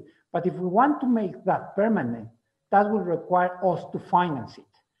COVID. But if we want to make that permanent, that will require us to finance it.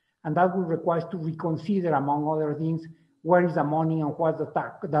 And that will require us to reconsider, among other things, where is the money and what's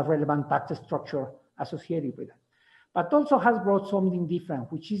the relevant tax structure associated with it. But also has brought something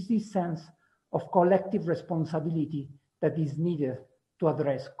different, which is this sense of collective responsibility that is needed to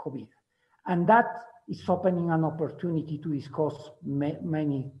address COVID. And that is opening an opportunity to discuss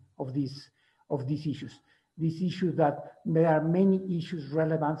many of these issues. These issues that there are many issues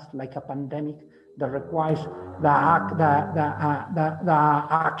relevant, like a pandemic, that requires the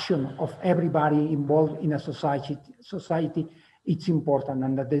action of everybody involved in a society. It's important,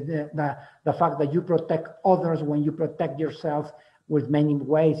 and the fact that you protect others when you protect yourself with many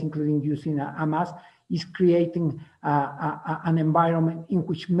ways, including using a mask, is creating an environment in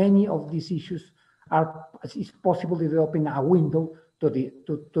which many of these issues is possible to open a window to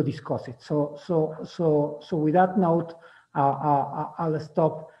discuss it. So with that note, I'll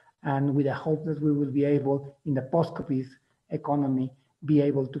stop, and with the hope that we will be able, in the post-COVID economy, be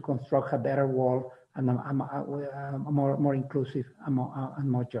able to construct a better world and more inclusive and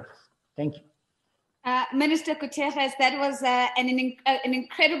more just. Thank you. Minister Gutierrez, that was an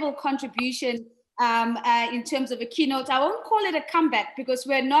incredible contribution in terms of a keynote. I won't call it a comeback because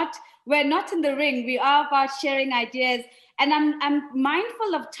we're not in the ring. We are about sharing ideas. And I'm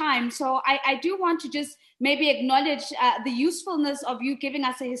mindful of time, so I do want to just maybe acknowledge the usefulness of you giving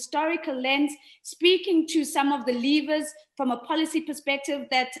us a historical lens, speaking to some of the levers from a policy perspective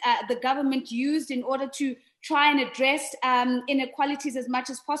that the government used in order to try and address inequalities as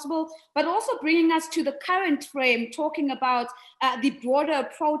much as possible, but also bringing us to the current frame, talking about the broader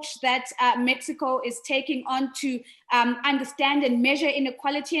approach that Mexico is taking on to understand and measure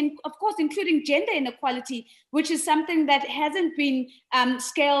inequality, and of course, including gender inequality, which is something that hasn't been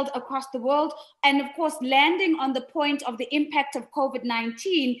scaled across the world. And of course, landing on the point of the impact of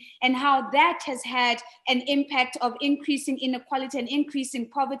COVID-19 and how that has had an impact of increasing inequality and increasing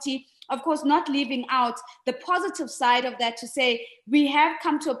poverty. Of course, not leaving out the positive side of that to say we have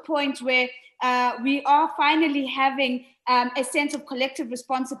come to a point where we are finally having a sense of collective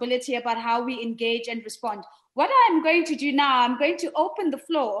responsibility about how we engage and respond. What I'm going to do now, I'm going to open the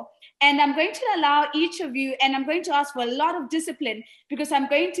floor and I'm going to allow each of you, and I'm going to ask for a lot of discipline because I'm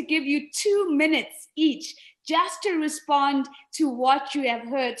going to give you 2 minutes each just to respond to what you have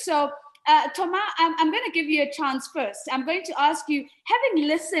heard. So Thomas, I'm going to give you a chance first. I'm going to ask you, having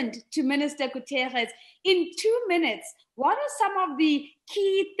listened to Minister Gutierrez, in 2 minutes, what are some of the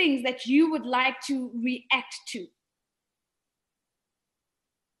key things that you would like to react to?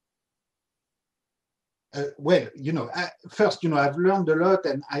 Well, first, I've learned a lot,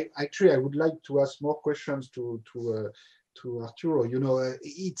 and I would like to ask more questions to Arturo.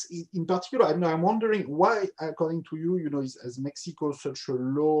 It's in particular, I'm wondering why, according to you, is Mexico such a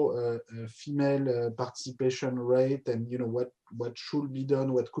low female participation rate, and what should be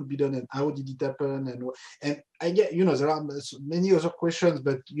done, what could be done, and how did it happen, and I get, there are many other questions,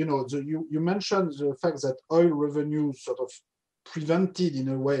 but you mentioned the fact that oil revenues sort of prevented in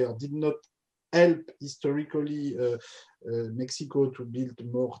a way, or did not help historically Mexico to build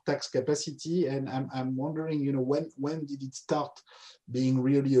more tax capacity, and I'm wondering, when did it start being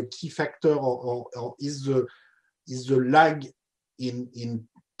really a key factor, or is the lag in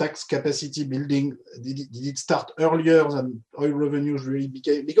tax capacity building, did it start earlier than oil revenues really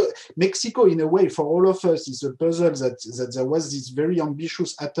became? Because Mexico, in a way, for all of us, is a puzzle that there was this very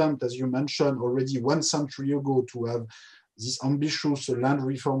ambitious attempt, as you mentioned already 1 century ago, to have this ambitious land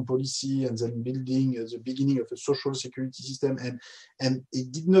reform policy and then building the beginning of a social security system, and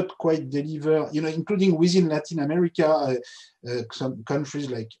it did not quite deliver, including within Latin America, some countries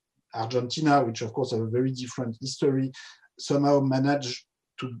like Argentina, which of course have a very different history, somehow managed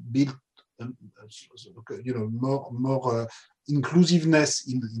to build more inclusiveness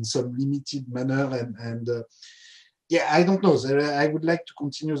in some limited manner, and yeah, I don't know. I would like to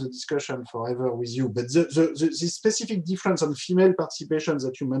continue the discussion forever with you, but the specific difference on female participation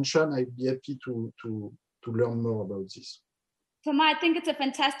that you mentioned, I'd be happy to learn more about this. Thomas, I think it's a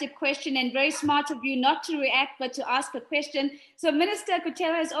fantastic question and very smart of you not to react, but to ask a question. So Minister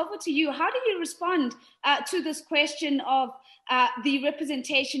Gutierrez, over to you. How do you respond to this question of the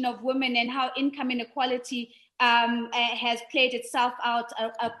representation of women and how income inequality has played itself out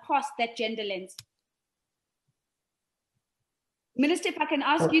across that gender lens? Minister, if I can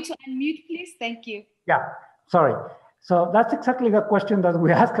ask you to unmute, please. Thank you. Yeah, sorry. So that's exactly the question that we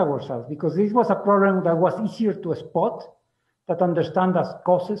ask ourselves, because this was a problem that was easier to spot, that understand the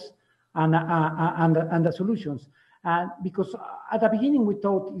causes and the solutions. And because at the beginning we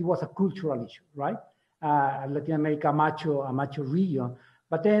thought it was a cultural issue, right? Latin America, a macho region.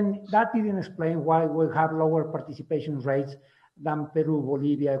 But then that didn't explain why we have lower participation rates than Peru,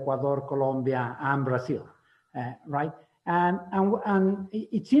 Bolivia, Ecuador, Colombia, and Brazil, right? And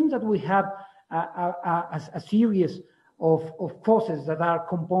it seems that we have a series of causes that are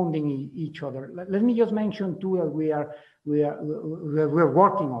compounding each other. Let me just mention 2 that we're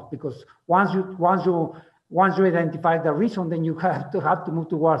working on, because once you identify the reason, then you have to move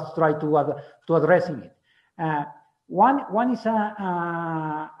towards try to addressing it. One is the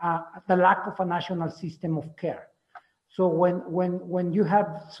lack of a national system of care. So when you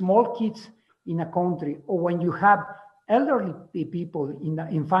have small kids in a country, or when you have elderly people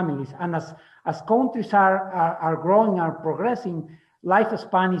in families, and as countries are growing, are progressing,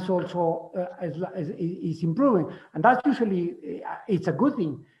 lifespan is also is improving, and that's usually it's a good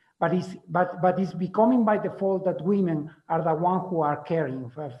thing. But it's becoming by default that women are the ones who are caring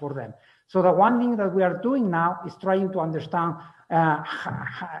for them. So the one thing that we are doing now is trying to understand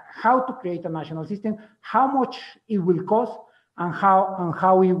how to create a national system, how much it will cost, and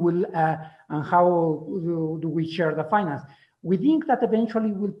how it will and how do we share the finance. We think that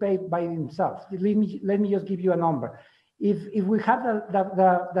eventually will pay by themselves. Let me just give you a number. If we have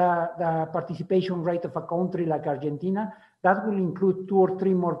the participation rate of a country like Argentina, that will include 2 or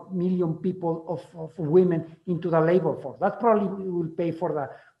 3 more million people of women into the labor force. That probably will pay for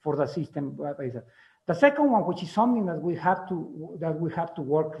the system. The second one, which is something that we have to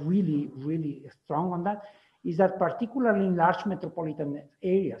work really strong on, that is that particularly in large metropolitan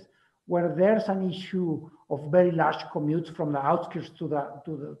areas where there's an issue of very large commutes from the outskirts to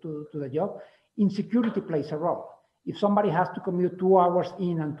the job, insecurity plays a role. If somebody has to commute 2 hours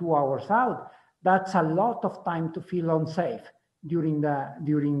in and 2 hours out, that's a lot of time to feel unsafe during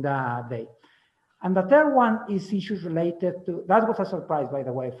the day. And the third one is issues related to, that was a surprise, by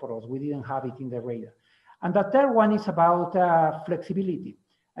the way, for us. We didn't have it in the radar. And the third one is about flexibility.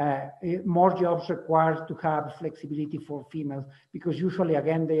 More jobs require to have flexibility for females, because usually,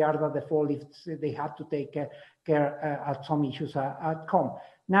 again, they are the default if they have to take care at some issues at home.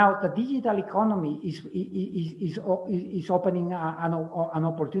 Now, the digital economy is opening an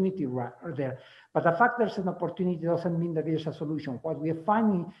opportunity right there. But the fact there's an opportunity doesn't mean that there's a solution. What we are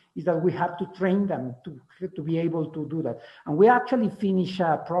finding is that we have to train them to be able to do that. And we actually finished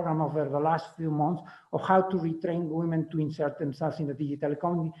a program over the last few months of how to retrain women to insert themselves in the digital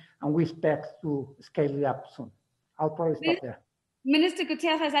economy, and we expect to scale it up soon. I'll probably stop there. Minister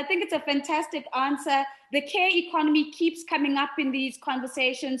Gutierrez, I think it's a fantastic answer. The care economy keeps coming up in these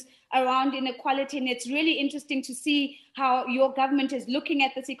conversations around inequality, and it's really interesting to see how your government is looking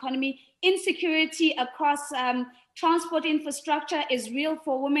at this economy. Insecurity across transport infrastructure is real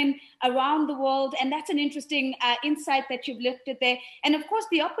for women around the world, and that's an interesting insight that you've lifted there. And of course,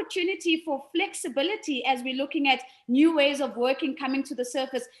 the opportunity for flexibility as we're looking at new ways of working coming to the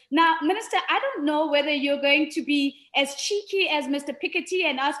surface. Now, Minister, I don't know whether you're going to be as cheeky as Mr. Piketty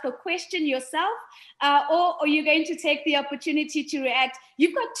and ask a question yourself, or you're going to take the opportunity to react.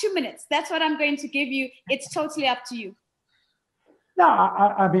 You've got 2 minutes. That's what I'm going to give you. It's totally up to you. No,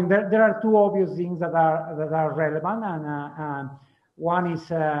 I mean, there are two obvious things that are relevant, and one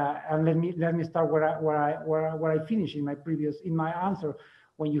is, and let me start where I finished in my answer,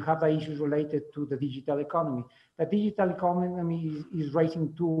 when you have the issues related to the digital economy. The digital economy is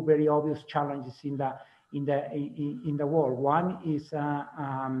raising two very obvious challenges in the world. One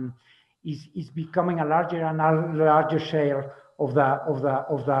is becoming a larger and a larger share of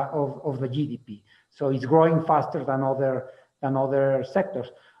the GDP. So it's growing faster than other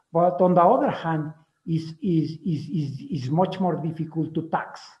sectors. But on the other hand, is much more difficult to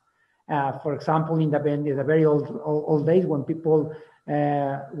tax. For example, in the very old days,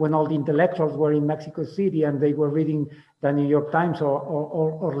 when all the intellectuals were in Mexico City and they were reading the New York Times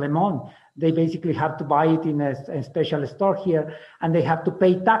or Le Monde, they basically had to buy it in a special store here, and they have to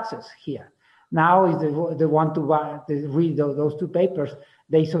pay taxes here. Now, if they want to read those two papers,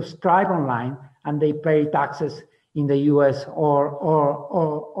 they subscribe online and they pay taxes in the US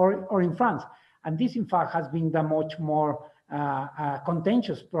or in France. And this, in fact, has been the much more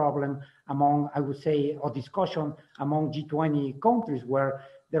contentious problem among, I would say, or discussion among G20 countries, where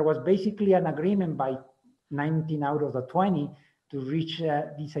there was basically an agreement by 19 out of the 20 to reach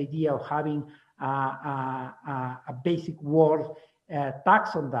this idea of having a basic world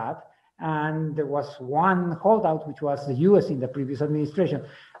tax on that. And there was one holdout, which was the US in the previous administration.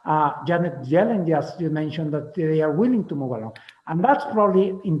 Janet Yellen just mentioned that they are willing to move along. And that's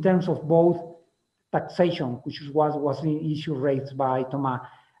probably in terms of both taxation, which was the issue raised by Thomas,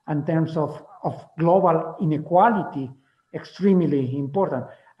 in terms of global inequality, extremely important.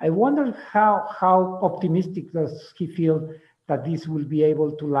 I wonder how optimistic does he feel that this will be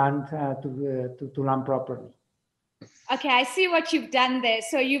able to land to land properly. Okay, I see what you've done there.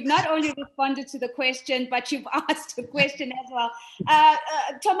 So you've not only responded to the question, but you've asked a question as well.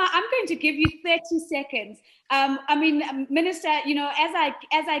 Thomas, I'm going to give you 30 seconds. I mean, Minister, you know, as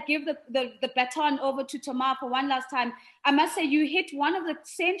I give the baton over to Thomas for one last time, I must say you hit one of the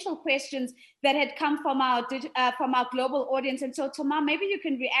central questions that had come from our global audience. And so, Thomas, maybe you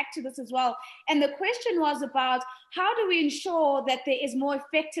can react to this as well. And the question was about how do we ensure that there is more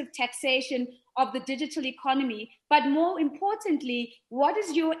effective taxation of the digital economy, but more importantly, what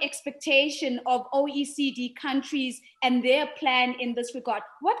is your expectation of OECD countries and their plan in this regard?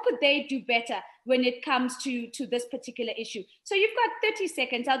 What could they do better when it comes to this particular issue? So you've got 30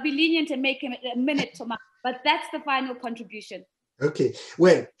 seconds. I'll be lenient and make a minute, Thomas, but that's the final contribution. Okay,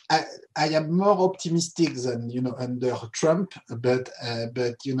 well, I am more optimistic than, you know, under Trump, but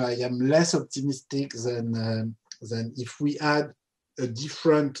you know, I am less optimistic than if we had a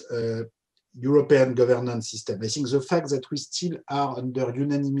different European governance system. I think the fact that we still are under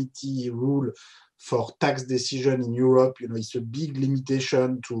unanimity rule for tax decision in Europe, you know, it's a big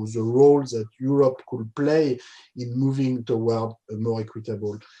limitation to the role that Europe could play in moving toward a more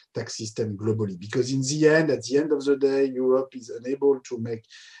equitable tax system globally. Because in the end, at the end of the day, Europe is unable to make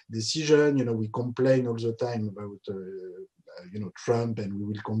decision. You know, we complain all the time about, you know, Trump, and we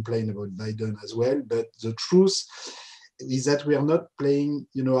will complain about Biden as well. But the truth is that we are not playing,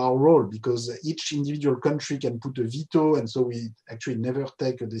 you know, our role, because each individual country can put a veto, and so we actually never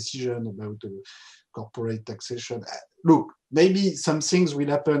take a decision about corporate taxation. Look, maybe some things will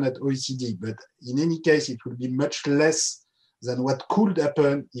happen at OECD, but in any case, it will be much less than what could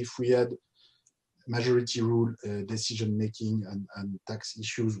happen if we had majority rule decision making and tax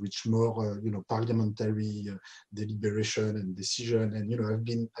issues, which more parliamentary deliberation and decision. And I've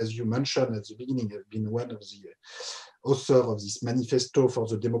been, as you mentioned at the beginning, I've been one of the author of this manifesto for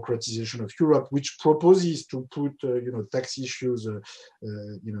the democratization of Europe, which proposes to put tax issues in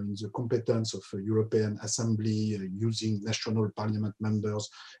the competence of European Assembly using national parliament members,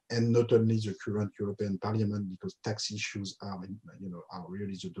 and not only the current European Parliament, because tax issues are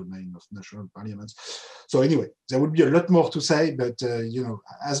really the domain of national parliaments. So anyway, there will be a lot more to say, but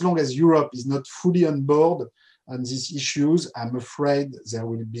as long as Europe is not fully on board on these issues, I'm afraid there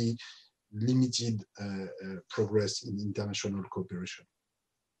will be limited progress in international cooperation.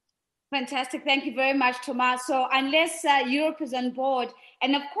 Fantastic. Thank you very much, Thomas. So unless Europe is on board,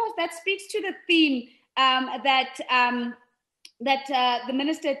 and of course that speaks to the theme that the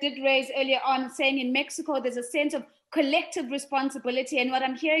minister did raise earlier on, saying in Mexico there's a sense of collective responsibility. And what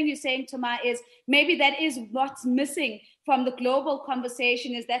I'm hearing you saying, Thomas, is maybe that is what's missing from the global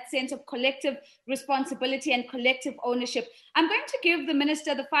conversation, is that sense of collective responsibility and collective ownership. I'm going to give the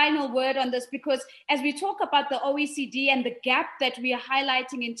minister the final word on this, because as we talk about the OECD and the gap that we are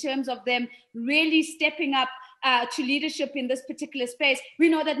highlighting in terms of them really stepping up to leadership in this particular space, we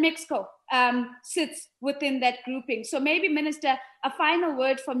know that Mexico sits within that grouping. So maybe, Minister, a final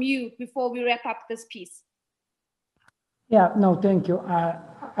word from you before we wrap up this piece. Yeah, no, thank you.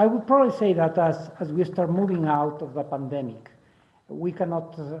 I would probably say that as we start moving out of the pandemic, we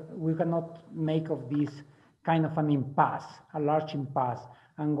cannot make of this kind of an impasse, a large impasse,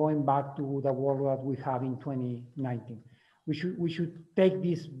 and going back to the world that we have in 2019. We should take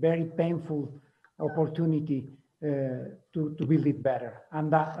this very painful opportunity to build it better,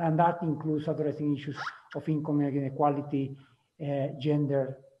 and that includes addressing issues of income inequality,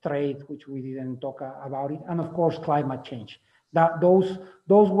 gender, trade, which we didn't talk about it, and of course climate change. Those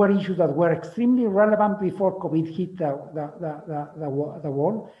were issues that were extremely relevant before COVID hit the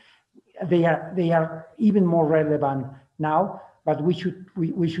world. They are even more relevant now. But we should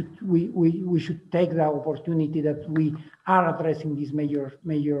take the opportunity that we are addressing this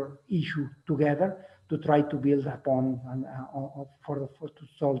major issue together to try to build upon and to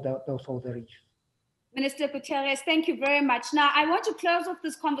solve those other issues. Minister Gutierrez, thank you very much. Now, I want to close off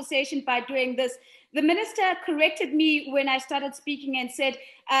this conversation by doing this. The minister corrected me when I started speaking and said,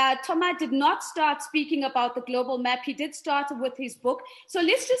 Thomas did not start speaking about the global map. He did start with his book. So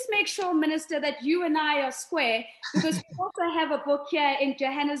let's just make sure, Minister, that you and I are square, because we also have a book here in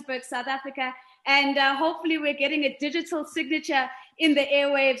Johannesburg, South Africa, and hopefully we're getting a digital signature in the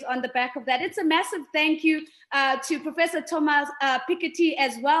airwaves on the back of that. It's a massive thank you to Professor Thomas Piketty,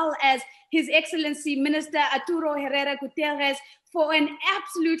 as well as His Excellency Minister Arturo Herrera Gutierrez, for an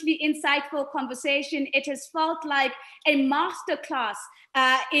absolutely insightful conversation. It has felt like a masterclass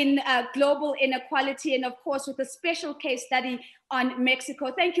in global inequality, and of course with a special case study on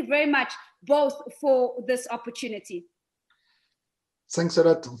Mexico. Thank you very much both for this opportunity. Thanks a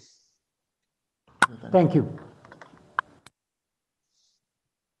lot. Thank you.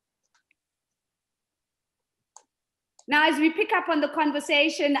 Now, as we pick up on the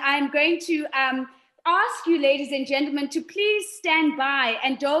conversation, I'm going to ask you, ladies and gentlemen, to please stand by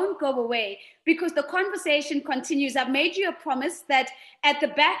and don't go away, because the conversation continues. I've made you a promise that at the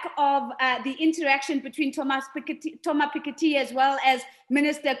back of the interaction between Thomas Piketty as well as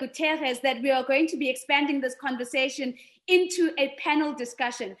Minister Gutierrez, that we are going to be expanding this conversation into a panel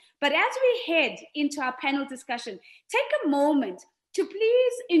discussion. But as we head into our panel discussion, take a moment to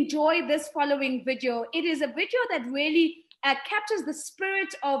please enjoy this following video. It is a video that really captures the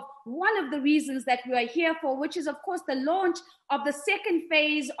spirit of one of the reasons that we are here for, which is, of course, the launch of the second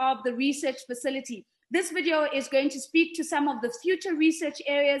phase of the research facility. This video is going to speak to some of the future research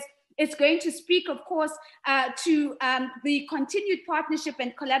areas. It's going to speak, of course, to the continued partnership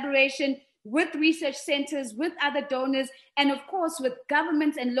and collaboration with research centers, with other donors, and of course with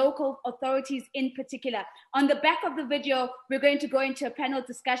governments and local authorities in particular. On the back of the video, we're going to go into a panel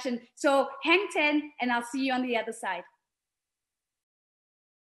discussion. So hang 10, and I'll see you on the other side.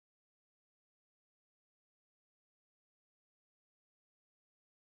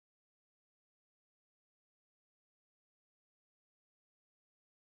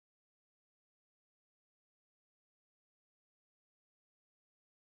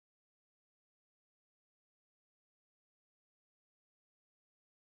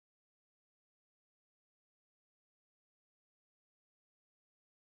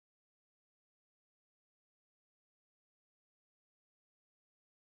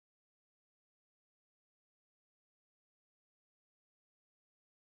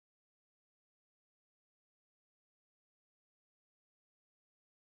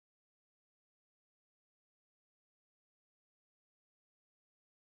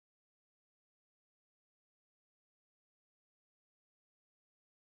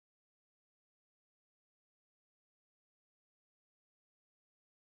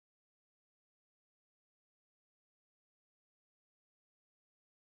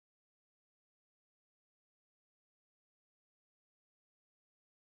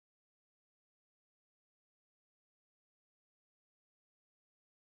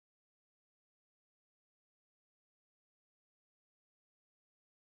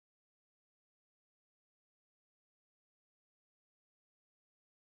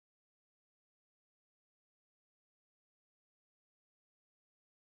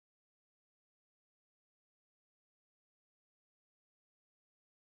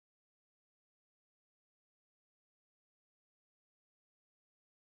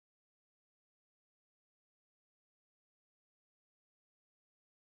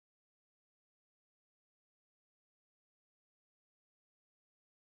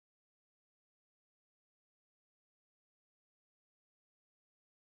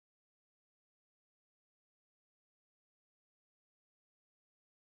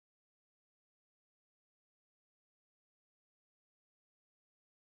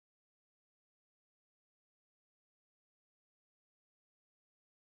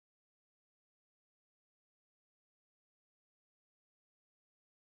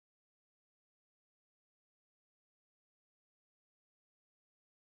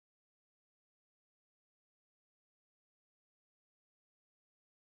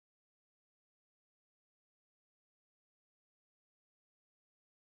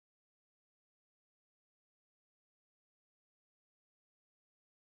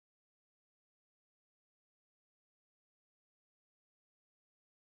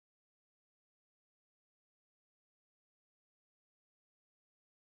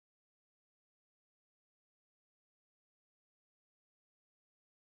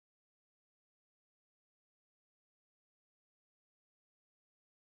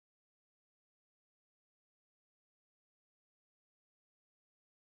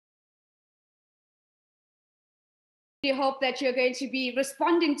 hope that you're going to be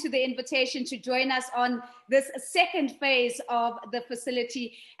responding to the invitation to join us on this second phase of the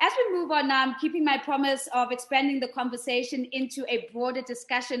facility. As we move on now, I'm keeping my promise of expanding the conversation into a broader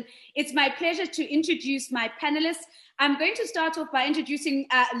discussion. It's my pleasure to introduce my panelists. I'm going to start off by introducing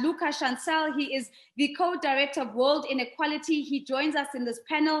Luca CHANCEL. He is the co-director of World Inequality. He joins us in this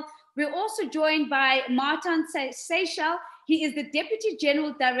panel. We're also joined by Martin SEYCHELL. He is the Deputy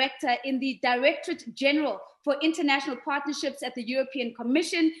General Director in the Directorate-General for International Partnerships at the European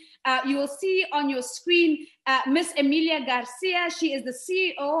Commission. You will see on your screen Miss Emilia GARCIA. She is the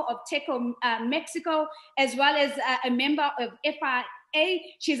CEO of TECHO Mexico, as well as a member of FIA.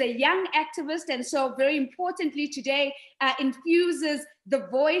 She's a young activist, and so very importantly today infuses the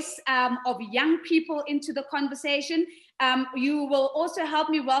voice of young people into the conversation. You will also help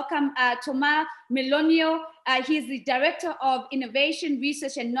me welcome Thomas MELONIO. He is the Director of Innovation,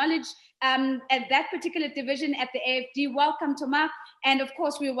 Research and Knowledge at that particular division at the AFD. Welcome, Thomas. And of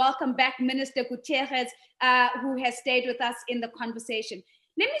course, we welcome back Minister GUTIERREZ, who has stayed with us in the conversation.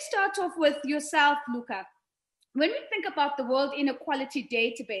 Let me start off with yourself, Luca. When we think about the World Inequality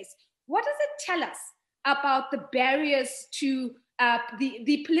Database, what does it tell us about the barriers to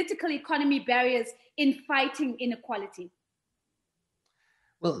the political economy barriers in fighting inequality?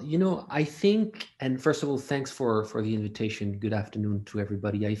 Well, you know, I think, and first of all, thanks for the invitation. Good afternoon to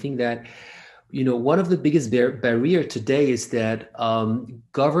everybody. I think that, you know, one of the biggest barrier today is that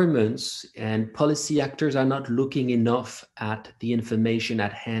governments and policy actors are not looking enough at the information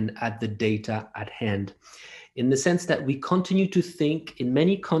at hand, at the data at hand, in the sense that we continue to think in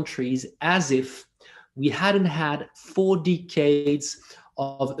many countries as if we hadn't had 4 decades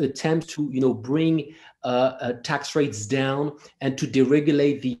of attempts to, you know, bring tax rates down and to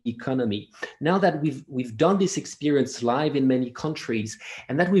deregulate the economy. Now that we've done this experience live in many countries,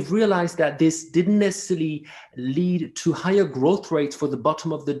 and that we've realized that this didn't necessarily lead to higher growth rates for the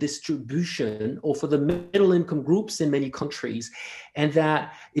bottom of the distribution or for the middle income groups in many countries, and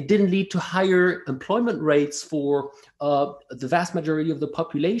that it didn't lead to higher employment rates for the vast majority of the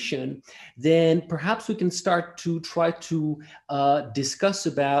population, then perhaps we can start to try to discuss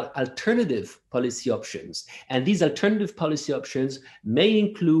about alternative policy options. And these alternative policy options may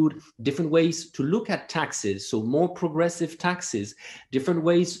include different ways to look at taxes, so more progressive taxes, different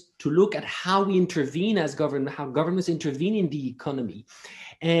ways to look at how we intervene as government, how governments intervene in the economy.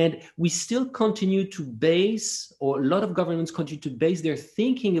 And we still continue to base, or a lot of governments continue to base their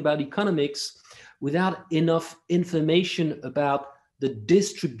thinking about economics without enough information about the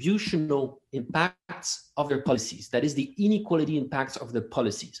distributional impacts of their policies. That is the inequality impacts of their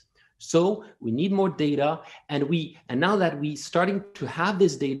policies. So we need more data, and now that we starting to have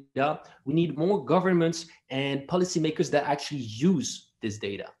this data, we need more governments and policymakers that actually use this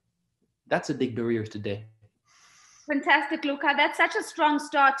data. That's a big barrier today. Fantastic, Luca. That's such a strong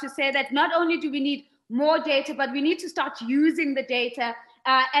start to say that not only do we need more data, but we need to start using the data.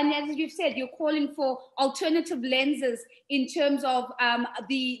 And as you've said, you're calling for alternative lenses in terms of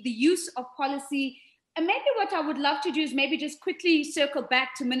the use of policy. And maybe what I would love to do is maybe just quickly circle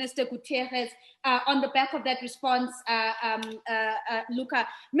back to Minister GUTIERREZ on the back of that response, Luca.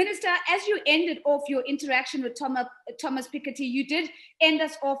 Minister, as you ended off your interaction with Thomas Piketty, you did end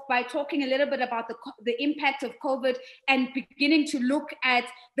us off by talking a little bit about the impact of COVID and beginning to look at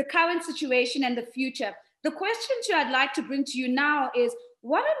the current situation and the future. The question I'd like to bring to you now is,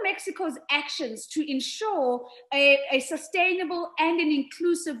 what are Mexico's actions to ensure a sustainable and an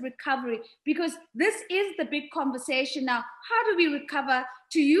inclusive recovery? Because this is the big conversation now. How do we recover?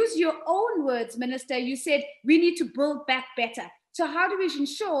 To use your own words, Minister, you said we need to build back better. So how do we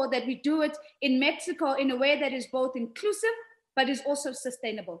ensure that we do it in Mexico in a way that is both inclusive, but is also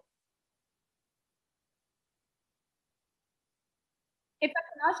sustainable? If I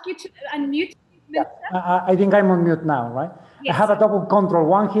can ask you to unmute. Yeah, I think I'm on mute now, right? Yes. I have a double control,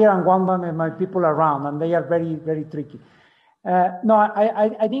 one here and one by my people around, and they are very, very tricky. No,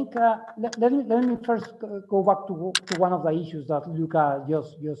 I think let me first go back to one of the issues that Luca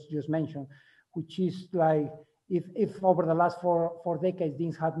just mentioned, which is like if over the last four decades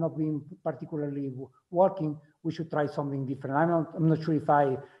things had not been particularly working, we should try something different. I'm not sure if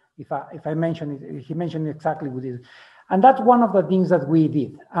I mentioned it. He mentioned exactly what it is. And that's one of the things that we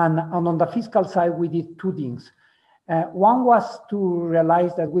did. And on the fiscal side, we did 2 things. One was to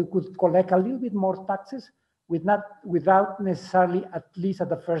realize that we could collect a little bit more taxes without necessarily, at least at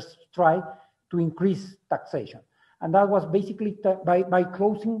the first try, to increase taxation. And that was basically by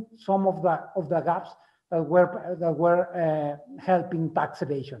closing some of the gaps that were helping tax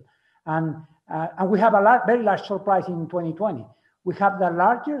evasion. And we have a very large surprise in 2020. We have the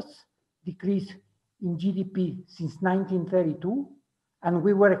largest decrease in GDP since 1932, and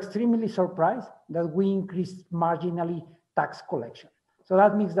we were extremely surprised that we increased marginally tax collection. So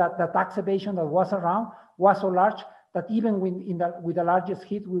that means that the tax evasion that was around was so large that even with the largest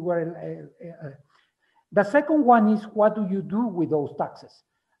hit, we were. The second one is, what do you do with those taxes?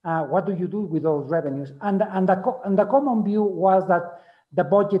 What do you do with those revenues? And the common view was that the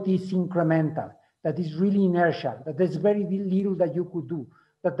budget is incremental, that is really inertial, that there's very little that you could do,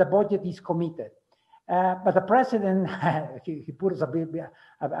 that the budget is committed. But the president, he put us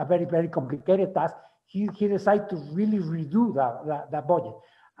a very, very complicated task. He decided to really redo the budget.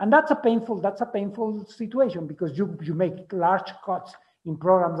 And that's a painful situation, because you make large cuts in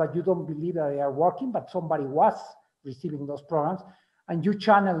programs that you don't believe that they are working, but somebody was receiving those programs, and you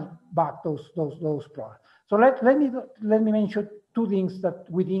channel back those programs. So let me mention two things that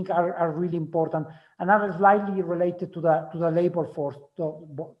we think are really important and are slightly related to the labor force.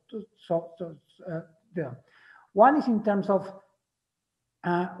 One is in terms of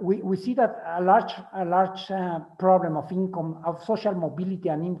we see that a large problem of income, of social mobility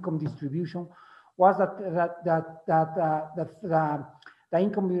and income distribution, was that the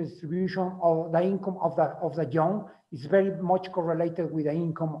income distribution of the income of the young is very much correlated with the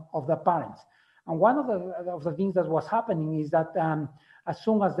income of the parents. And one of the things that was happening is that as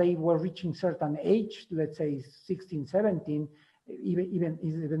soon as they were reaching certain age, let's say 16, 17,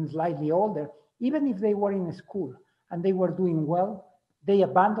 even slightly older, even if they were in school and they were doing well, they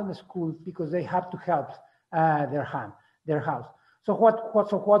abandoned the school because they had to help their house. So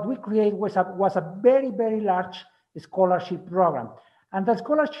what we created was a very, very large scholarship program. And the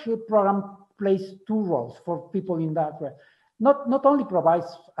scholarship program plays two roles for people in that way. Not only provides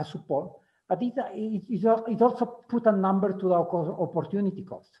a support, but it also put a number to the opportunity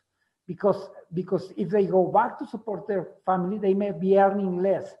cost. Because if they go back to support their family, they may be earning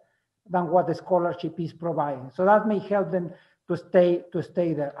less than what the scholarship is providing. So that may help them to stay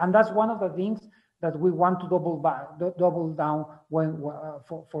there. And that's one of the things that we want to double down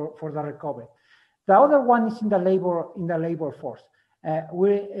for the recovery. The other one is in the labor force.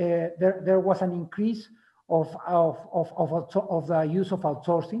 There was an increase of the use of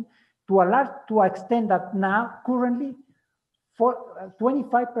outsourcing to an extent that now currently, for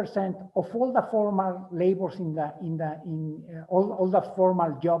 25% of all the formal labors all the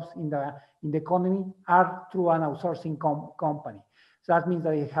formal jobs in the economy are through an outsourcing company. So that means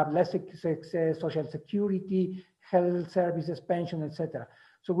that they have less social security, health services, pension, etc.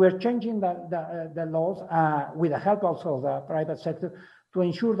 So we're changing the laws with the help also of the private sector to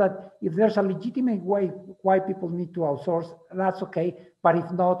ensure that if there's a legitimate way why people need to outsource, that's okay. But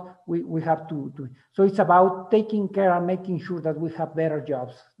if not, we have to do it. So it's about taking care and making sure that we have better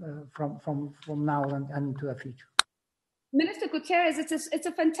jobs from now and into the future. Minister Gutierrez, it's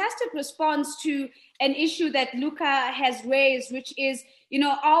a fantastic response to an issue that Luca has raised, which is,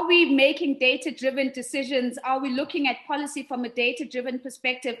 are we making data-driven decisions? Are we looking at policy from a data-driven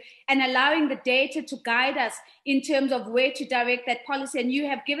perspective and allowing the data to guide us in terms of where to direct that policy? And you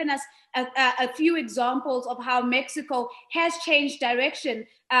have given us a few examples of how Mexico has changed direction,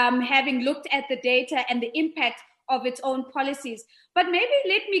 having looked at the data and the impact of its own policies. But maybe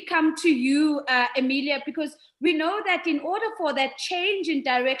let me come to you, Emilia, because we know that in order for that change in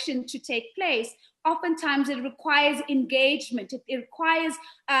direction to take place, oftentimes it requires engagement. It requires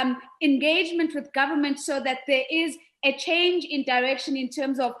engagement with government so that there is a change in direction in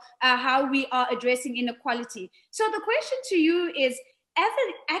terms of how we are addressing inequality. So the question to you is, as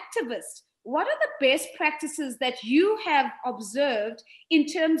an activist, what are the best practices that you have observed in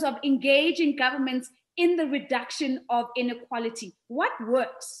terms of engaging governments in the reduction of inequality? What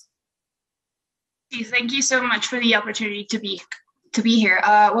works? Thank you so much for the opportunity to be here.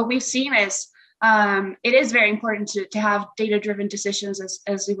 What we've seen is it is very important to have data-driven decisions,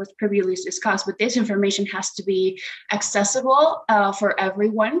 as it was previously discussed, but this information has to be accessible for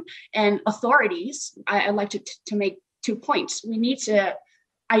everyone. And authorities, I'd like to make 2 points. We need to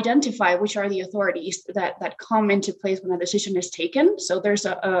identify which are the authorities that come into place when a decision is taken. So there's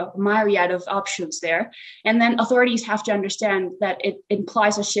a myriad of options there. And then authorities have to understand that it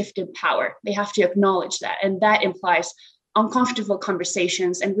implies a shift in power. They have to acknowledge that. And that implies uncomfortable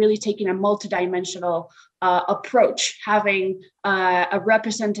conversations and really taking a multidimensional approach, having a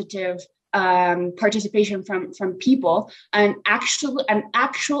representative participation from people, and an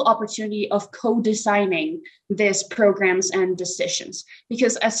actual opportunity of co-designing these programs and decisions.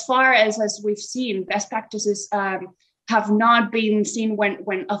 Because as far as we've seen, best practices have not been seen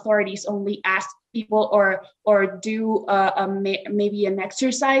when authorities only ask people or do maybe an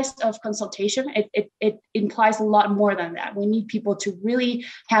exercise of consultation. It implies a lot more than that. We need people to really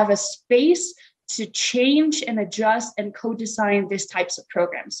have a space change and adjust and co-design these types of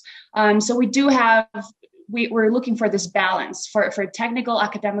programs. So we're looking for this balance for technical,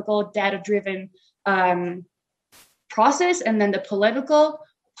 academical, data-driven process, and then the political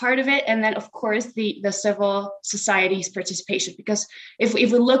part of it, and then of course the civil society's participation. Because if we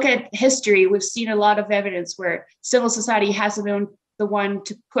look at history, we've seen a lot of evidence where civil society hasn't been the one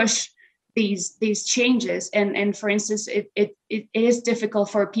to push these changes, and for instance, it is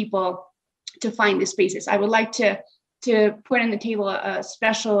difficult for people to find the spaces. I would like to put on the table a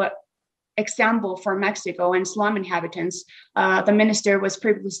special example for Mexico and slum inhabitants. The minister was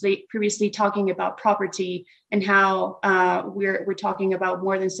previously talking about property and how we're talking about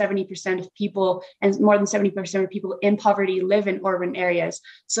more than 70% of people, and more than 70% of people in poverty live in urban areas.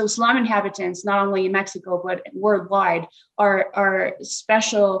 So slum inhabitants, not only in Mexico but worldwide, are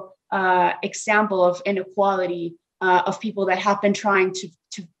special example of inequality, of people that have been trying to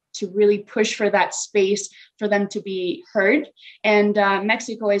really push for that space for them to be heard. And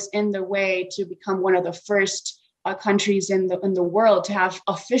Mexico is in the way to become one of the first countries in the world to have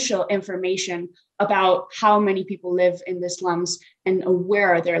official information about how many people live in the slums and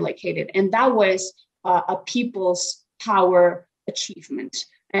where they're located. And that was a people's power achievement.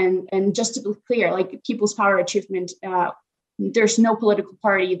 And just to be clear, like people's power achievement, there's no political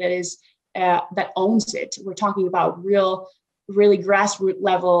party that owns it. We're talking about really grassroots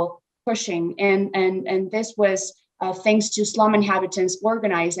level pushing, and this was thanks to slum inhabitants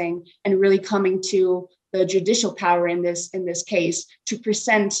organizing and really coming to the judicial power in this case to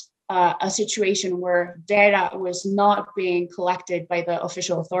present a situation where data was not being collected by the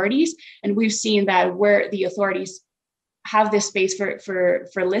official authorities. And we've seen that where the authorities have this space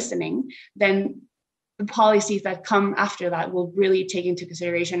for listening, then the policies that come after that will really take into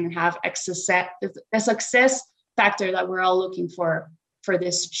consideration and have the success factor that we're all looking for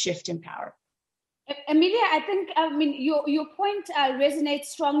this shift in power. Emilia, I think, your point resonates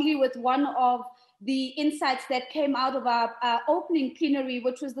strongly with one of the insights that came out of our opening plenary,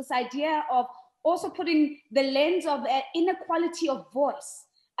 which was this idea of also putting the lens of inequality of voice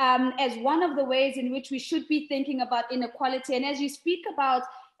as one of the ways in which we should be thinking about inequality. And as you speak about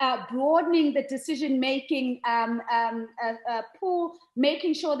broadening the decision-making pool,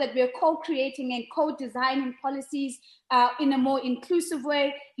 making sure that we're co-creating and co-designing policies in a more inclusive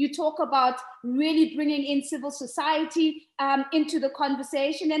way. You talk about really bringing in civil society into the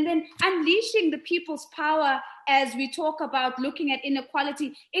conversation, and then unleashing the people's power as we talk about looking at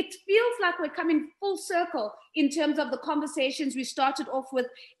inequality. It feels like we're coming full circle in terms of the conversations we started off with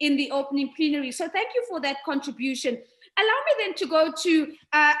in the opening plenary. So thank you for that contribution. Allow me then to go to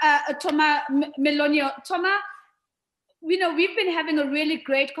Thomas Melonio. Thomas, we've been having a really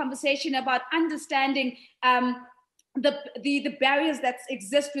great conversation about understanding the barriers that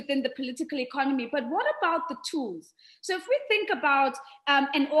exist within the political economy, but what about the tools? So if we think about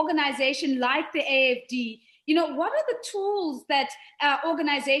an organization like the AFD, what are the tools that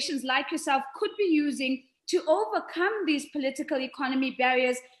organizations like yourself could be using to overcome these political economy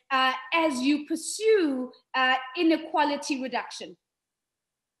barriers as you pursue inequality reduction?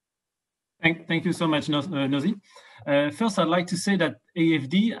 Thank you so much, Nozi. First, I'd like to say that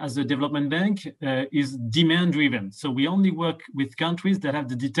AFD, as a development bank, is demand-driven. So we only work with countries that have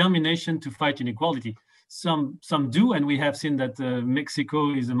the determination to fight inequality. Some do, and we have seen that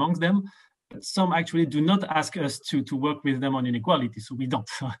Mexico is amongst them. Some actually do not ask us to work with them on inequality, so we don't.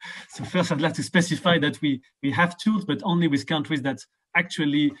 So first, I'd like to specify that we have tools, but only with countries that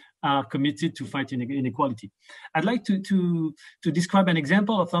actually are committed to fighting inequality. I'd like to describe an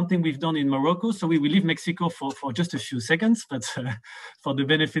example of something we've done in Morocco. So we leave Mexico for just a few seconds, but for the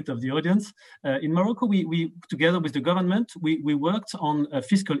benefit of the audience. In Morocco, we together with the government, we worked on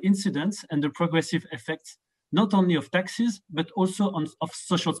fiscal incidents and the progressive effects not only of taxes, but also of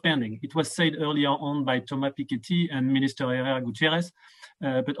social spending. It was said earlier on by Thomas Piketty and Minister Herrera Gutierrez,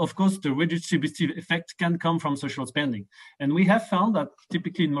 but of course the redistributive effect can come from social spending. And we have found that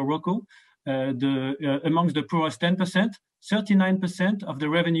typically in Morocco, amongst the poorest 10%, 39% of the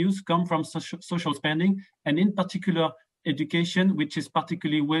revenues come from social spending, and in particular education, which is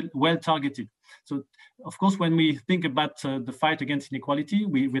particularly well targeted. So, of course, when we think about the fight against inequality,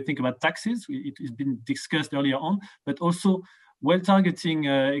 we think about taxes. It has been discussed earlier on, but also well-targeting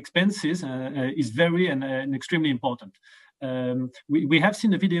expenses is very and extremely important. We have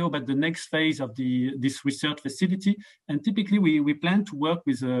seen a video about the next phase of this research facility, and typically we plan to work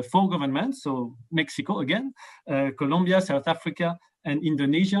with 4 governments, so Mexico again, Colombia, South Africa, and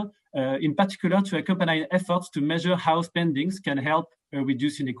Indonesia, in particular to accompany efforts to measure how spendings can help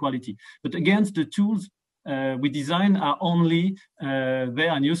reduce inequality. But again, the tools we design are only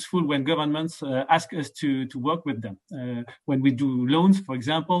there and useful when governments ask us to work with them. When we do loans, for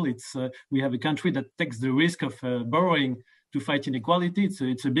example, we have a country that takes the risk of borrowing to fight inequality.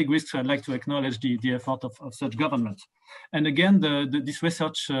 It's a big risk, so I'd like to acknowledge the effort of such governments. And again, this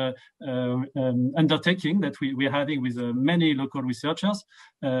research undertaking that we are having with many local researchers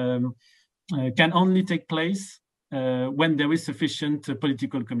can only take place when there is sufficient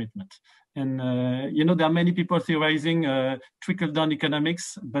political commitment. And there are many people theorizing trickle-down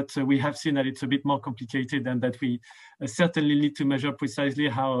economics, but we have seen that it's a bit more complicated, and that we certainly need to measure precisely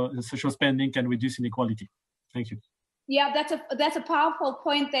how social spending can reduce inequality. Thank you. Yeah, that's a powerful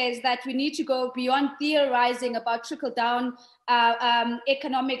point there, is that we need to go beyond theorizing about trickle-down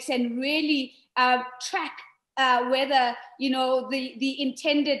economics and really track whether the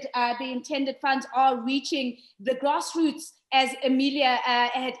intended funds are reaching the grassroots, as Emilia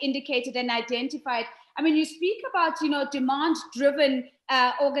had indicated and identified. I mean, you speak about demand-driven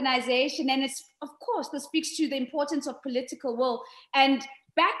organization, and it's, of course, this speaks to the importance of political will. And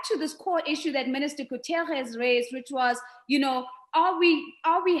back to this core issue that Minister Gutierrez raised, which was, are we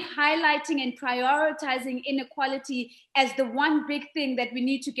highlighting and prioritizing inequality as the one big thing that we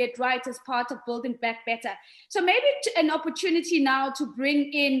need to get right as part of building back better? So maybe an opportunity now to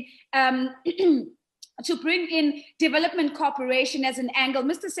bring in development cooperation as an angle.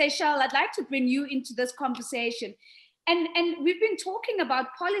 Mr. SEYCHELL, I'd like to bring you into this conversation. And we've been talking about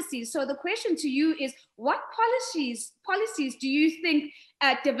policies. So the question to you is, what policies do you think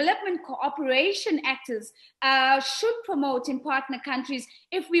development cooperation actors should promote in partner countries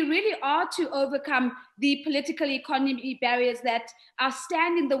if we really are to overcome the political economy barriers that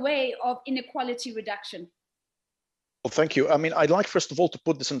stand in the way of inequality reduction? Well, thank you. I mean, I'd like, first of all, to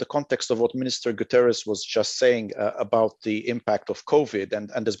put this in the context of what Minister Guterres was just saying about the impact of COVID.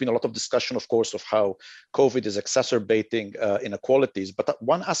 And there's been a lot of discussion, of course, of how COVID is exacerbating inequalities. But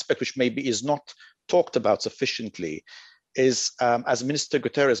one aspect which maybe is not talked about sufficiently is, as Minister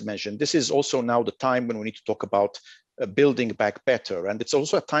Guterres mentioned, this is also now the time when we need to talk about building back better. And it's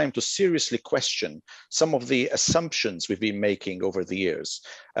also a time to seriously question some of the assumptions we've been making over the years.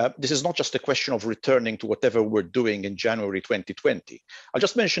 This is not just a question of returning to whatever we're doing in January 2020. I'll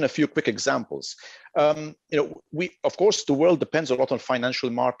just mention a few quick examples. Of course, the world depends a lot on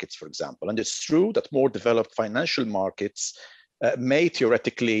financial markets, for example. And it's true that more developed financial markets may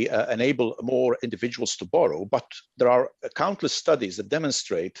theoretically enable more individuals to borrow, but there are countless studies that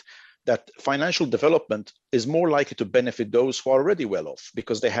demonstrate that financial development is more likely to benefit those who are already well off,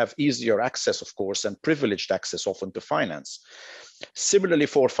 because they have easier access, of course, and privileged access often to finance. Similarly,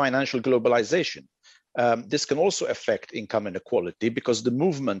 for financial globalization, this can also affect income inequality, because the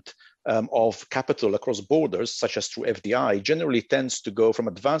movement of capital across borders, such as through FDI, generally tends to go from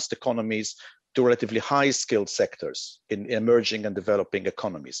advanced economies to relatively high-skilled sectors in emerging and developing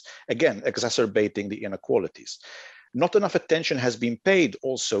economies, again, exacerbating the inequalities. Not enough attention has been paid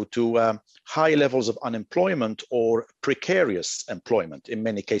also to high levels of unemployment or precarious employment in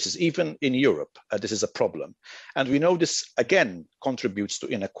many cases, even in Europe. This is a problem. And we know this, again, contributes to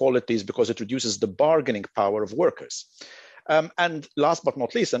inequalities because it reduces the bargaining power of workers. And last but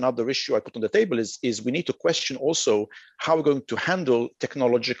not least, another issue I put on the table is we need to question also how we're going to handle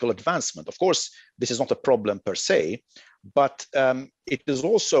technological advancement. Of course, this is not a problem per se, but it is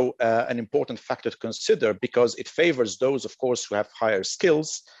also an important factor to consider, because it favors those, of course, who have higher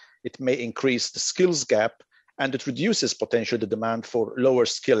skills. It may increase the skills gap, and it reduces potentially the demand for lower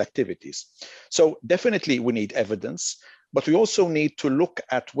skill activities. So definitely we need evidence, but we also need to look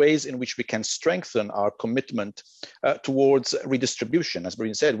at ways in which we can strengthen our commitment towards redistribution. As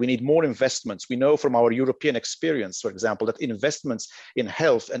Breen said, we need more investments. We know from our European experience, for example, that investments in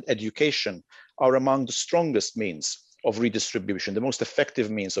health and education are among the strongest means of redistribution, the most effective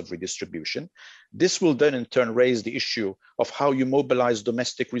means of redistribution. This will then in turn raise the issue of how you mobilize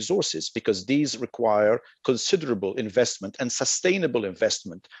domestic resources, because these require considerable investment and sustainable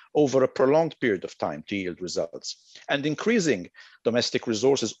investment over a prolonged period of time to yield results. And increasing domestic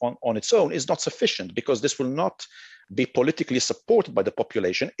resources on its own is not sufficient, because this will not be politically supported by the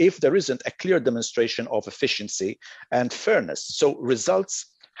population if there isn't a clear demonstration of efficiency and fairness. So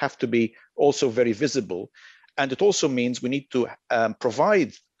results have to be also very visible. And it also means we need to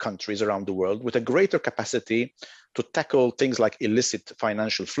provide countries around the world with a greater capacity to tackle things like illicit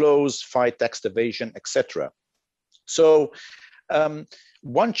financial flows, fight tax evasion, etc. So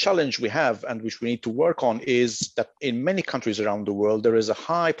one challenge we have, and which we need to work on, is that in many countries around the world, there is a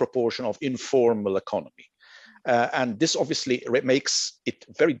high proportion of informal economy. And this obviously makes it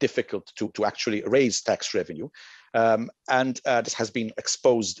very difficult to actually raise tax revenue. This has been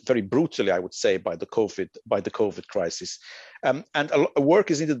exposed very brutally, I would say, by the COVID crisis. And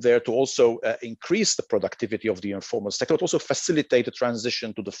work is needed there to also increase the productivity of the informal sector, but also facilitate the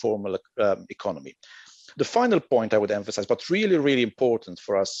transition to the formal economy. The final point I would emphasize, but really, really important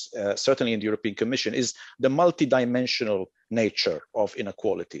for us, certainly in the European Commission, is the multidimensional nature of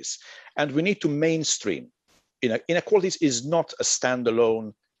inequalities. And we need to mainstream. Inequalities is not a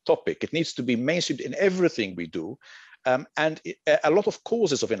standalone topic. It needs to be mainstreamed in everything we do. A lot of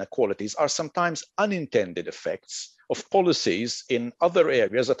causes of inequalities are sometimes unintended effects of policies in other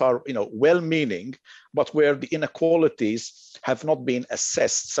areas that are, well-meaning, but where the inequalities have not been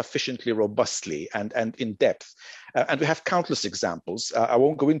assessed sufficiently robustly and in depth. And we have countless examples. I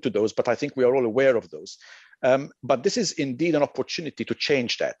won't go into those, but I think we are all aware of those. But this is indeed an opportunity to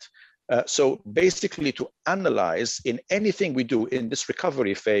change that. So basically to analyze in anything we do in this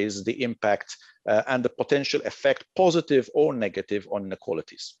recovery phase, the impact and the potential effect, positive or negative, on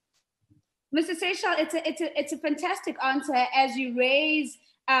inequalities. Mr. Seychelles, it's a fantastic answer as you raise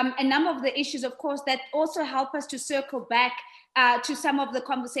a number of the issues, of course, that also help us to circle back to some of the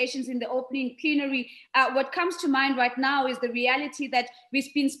conversations in the opening plenary. What comes to mind right now is the reality that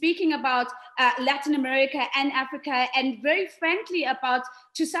we've been speaking about Latin America and Africa, and very frankly about,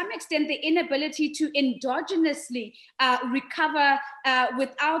 to some extent, the inability to endogenously recover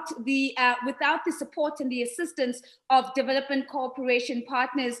without the support and the assistance of development cooperation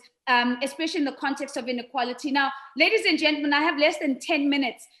partners, especially in the context of inequality. Now, ladies and gentlemen, I have less than 10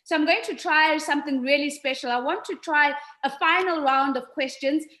 minutes, so I'm going to try something really special. I want to try a final round of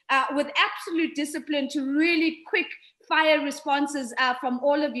questions with absolute discipline to really quick fire responses from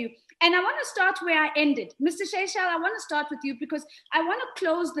all of you. And I want to start where I ended. Mr. Seychelles, I want to start with you because I want to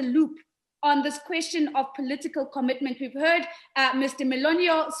close the loop on this question of political commitment. We've heard Mr.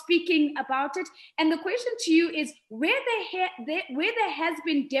 Melonio speaking about it. And the question to you is, where there has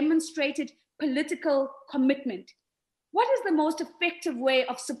been demonstrated political commitment, what is the most effective way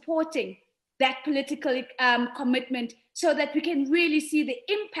of supporting that political commitment so that we can really see the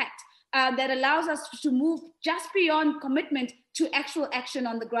impact that allows us to move just beyond commitment to actual action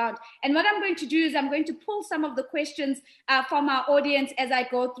on the ground? And what I'm going to do is I'm going to pull some of the questions from our audience as I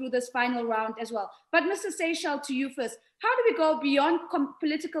go through this final round as well. But Mr. Seychelles, to you first, how do we go beyond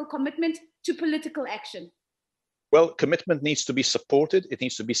political commitment to political action? Well, commitment needs to be supported. It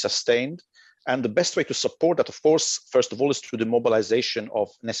needs to be sustained. And the best way to support that, of course, first of all, is through the mobilization of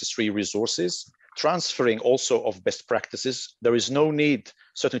necessary resources, transferring also of best practices. There is no need,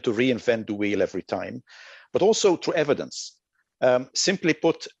 certainly, to reinvent the wheel every time, but also through evidence. Simply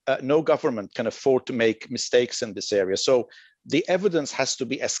put, no government can afford to make mistakes in this area. So the evidence has to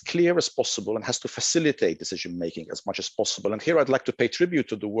be as clear as possible and has to facilitate decision-making as much as possible. And here I'd like to pay tribute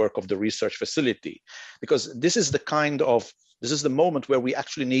to the work of the research facility, because this is the moment where we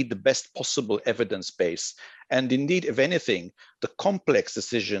actually need the best possible evidence base. And indeed, if anything, the complex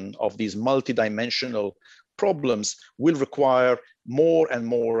decision of these multidimensional problems will require more and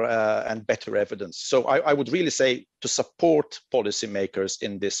more and better evidence. So I would really say to support policymakers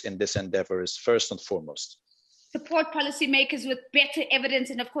in this endeavor is first and foremost. Support policymakers with better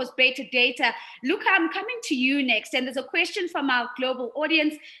evidence and, of course, better data. Luca, I'm coming to you next. And there's a question from our global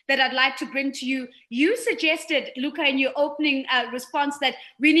audience that I'd like to bring to you. You suggested, Luca, in your opening response that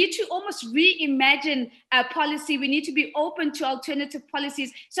we need to almost reimagine policy. We need to be open to alternative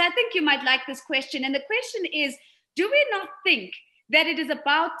policies. So I think you might like this question. And the question is, do we not think that it is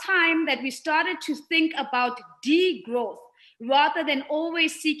about time that we started to think about degrowth rather than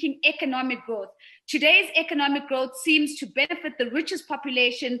always seeking economic growth? Today's economic growth seems to benefit the richest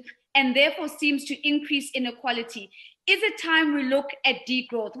population and therefore seems to increase inequality. Is it time we look at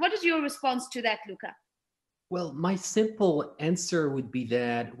degrowth? What is your response to that, Luca? Well, my simple answer would be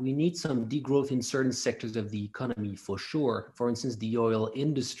that we need some degrowth in certain sectors of the economy for sure. For instance, the oil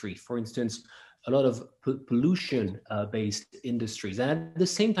industry, for instance, a lot of pollution-based industries. And at the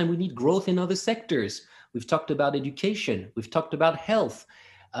same time, we need growth in other sectors. We've talked about education, we've talked about health,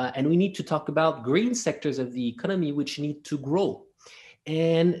 and we need to talk about green sectors of the economy which need to grow.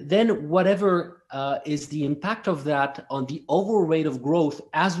 And then whatever is the impact of that on the overall rate of growth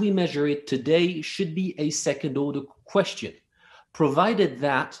as we measure it today should be a second order question, provided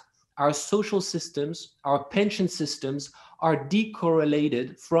that our social systems, our pension systems are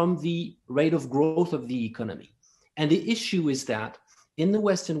decorrelated from the rate of growth of the economy. And the issue is that in the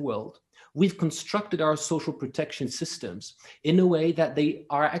Western world, we've constructed our social protection systems in a way that they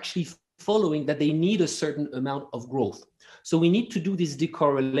are actually following that they need a certain amount of growth. So we need to do this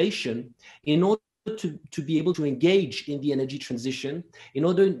decorrelation in order to be able to engage in the energy transition, in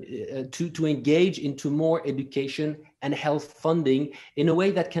order to engage into more education and health funding in a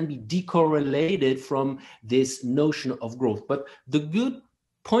way that can be decorrelated from this notion of growth. But the good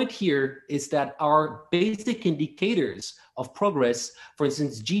point here is that our basic indicators of progress, for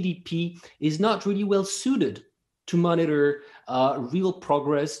instance, GDP, is not really well suited to monitor real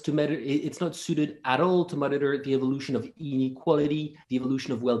progress, it's not suited at all to monitor the evolution of inequality, the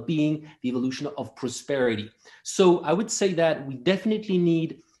evolution of well-being, the evolution of prosperity. So I would say that we definitely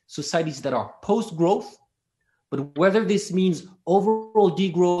need societies that are post-growth, but whether this means overall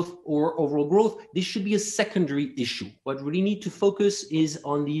degrowth or overall growth, this should be a secondary issue. What we really need to focus is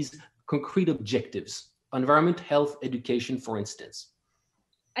on these concrete objectives, environment, health, education, for instance.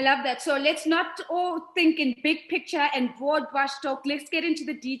 I love that. So let's not all think in big picture and broad brush stroke. Let's get into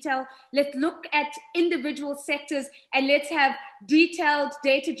the detail. Let's look at individual sectors and let's have detailed,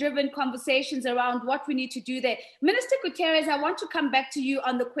 data-driven conversations around what we need to do there. Minister Gutierrez, I want to come back to you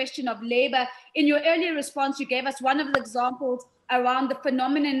on the question of labor. In your earlier response, you gave us one of the examples around the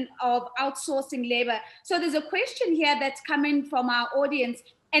phenomenon of outsourcing labor. So there's a question here that's coming from our audience,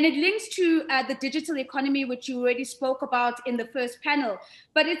 and it links to the digital economy, which you already spoke about in the first panel.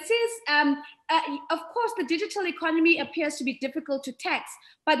 But it says, of course, the digital economy appears to be difficult to tax,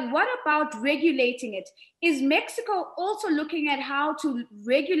 but what about regulating it? Is Mexico also looking at how to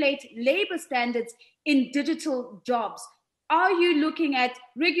regulate labor standards in digital jobs? Are you looking at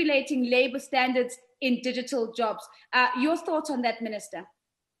regulating labor standards in digital jobs? Your thoughts on that, Minister?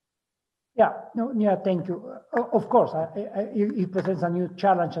 Yeah, thank you. Of course, it presents a new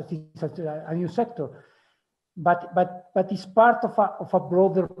challenge, a new sector, but it's part of a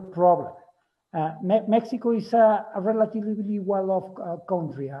broader problem. Mexico is a relatively well-off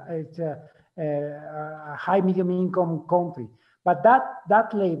country. It's a high medium income country, but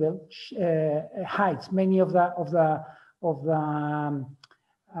that label hides many of the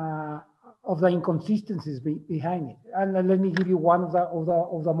inconsistencies behind it. And let me give you one of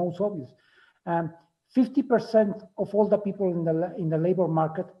the most obvious. 50% of all the people in the labor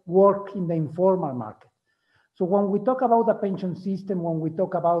market work in the informal market. So when we talk about the pension system, when we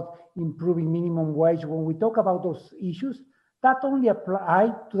talk about improving minimum wage, when we talk about those issues, that only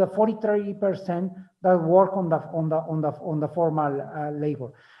apply to the 43% that work on the formal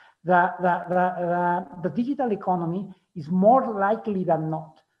labor. The digital economy is more likely than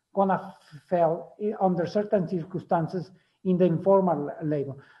not gonna fail under certain circumstances in the informal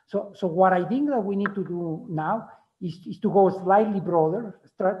labor. So what I think that we need to do now is to go slightly broader,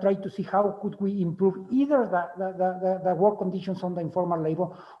 try to see how could we improve either the work conditions on the informal labor,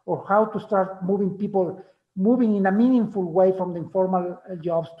 or how to start moving in a meaningful way from the informal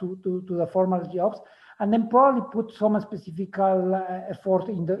jobs to the formal jobs, and then probably put some specific effort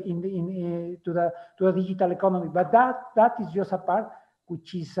to the digital economy. But that is just a part,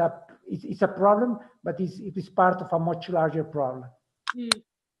 which is it's a problem, but it is part of a much larger problem.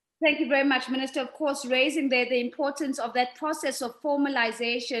 Thank you very much, Minister. Of course, raising there the importance of that process of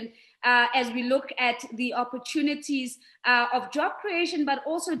formalization as we look at the opportunities of job creation, but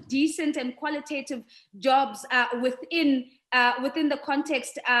also decent and qualitative jobs within the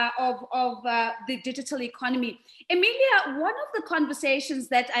context of the digital economy. Emilia, one of the conversations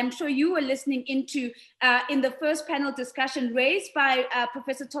that I'm sure you were listening into in the first panel discussion raised by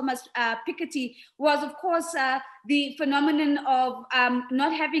Professor Thomas Piketty was, of course, the phenomenon of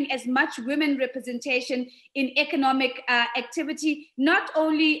not having as much women representation in economic activity, not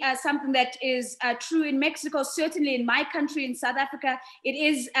only something that is true in Mexico, certainly in my country, in South Africa, it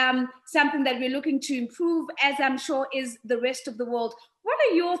is something that we're looking to improve, as I'm sure is the rest of the world. What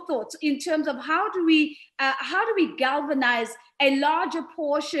are your thoughts in terms of how do we galvanize a larger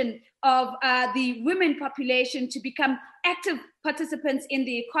portion of the women population to become active participants in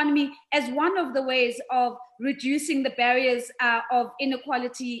the economy as one of the ways of reducing the barriers of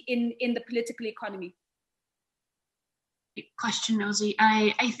inequality in the political economy? Question, Nosy.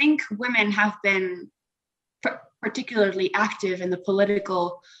 I think women have been particularly active in the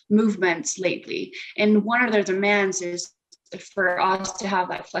political movements lately, and one of their demands is for us to have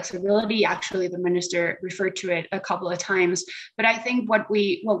that flexibility. Actually, the minister referred to it a couple of times, but I think what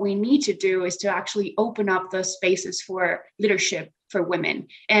we need to do is to actually open up the spaces for leadership for women,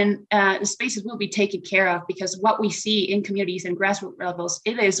 and the spaces will be taken care of, because what we see in communities and grassroots levels,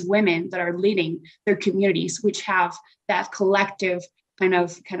 it is women that are leading their communities, which have that collective kind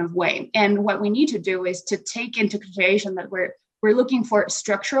of way. And what we need to do is to take into consideration that we're looking for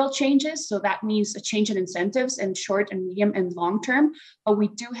structural changes. So that means a change in incentives in short and medium and long term. But we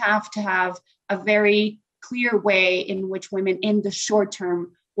do have to have a very clear way in which women in the short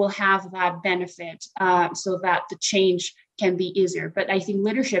term will have that benefit so that the change can be easier. But I think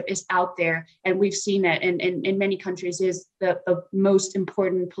leadership is out there, and we've seen it in many countries, is the most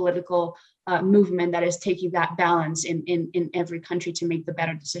important political movement that is taking that balance in every country to make the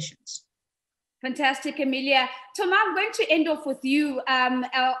better decisions. Fantastic, Emilia. Thomas, I'm going to end off with you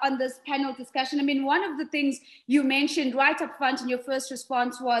on this panel discussion. I mean, one of the things you mentioned right up front in your first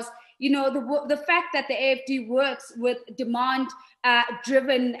response was, you know, the fact that the AFD works with demand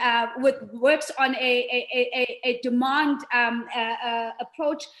driven, works on a demand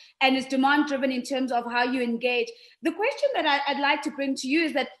approach and is demand driven in terms of how you engage. The question that I'd like to bring to you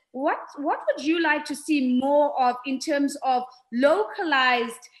is that what would you like to see more of in terms of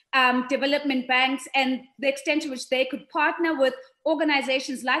localized development banks and the extent to which they could partner with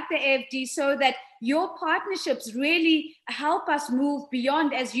organizations like the AFD so that your partnerships really help us move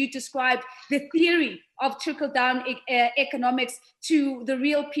beyond, as you described, the theory of trickle-down economics to the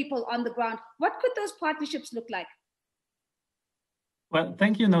real people on the ground? What could those partnerships look like? Well,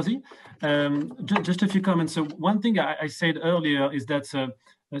 thank you, Nozi. Just a few comments. So one thing I said earlier is that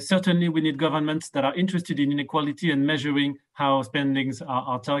certainly we need governments that are interested in inequality and measuring how spendings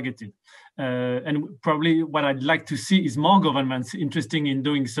are targeted. And probably what I'd like to see is more governments interested in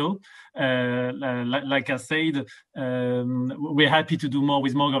doing so. Like I said, we're happy to do more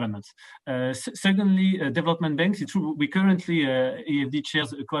with more governments. Secondly, development banks. It's true, we currently, AFD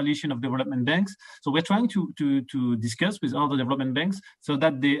chairs a coalition of development banks. So we're trying to discuss with other development banks so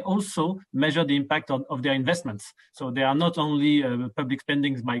that they also measure the impact of their investments. So they are not only public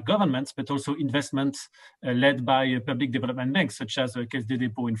spendings by governments, but also investments led by public development banks, such as Caisse des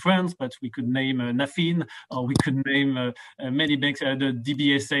Dépôts in France, but we could name NAFIN, or we could name many banks, the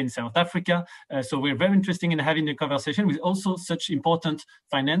DBSA in South Africa. So we're very interested in having a conversation with also such important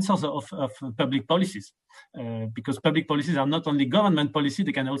financiers of public policies, because public policies are not only government policy,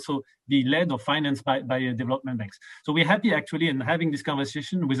 they can also be led or financed by development banks. So we're happy actually in having this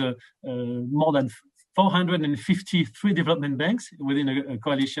conversation with more than 453 development banks within a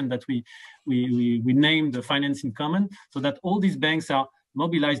coalition that we named the Finance in Common, so that all these banks are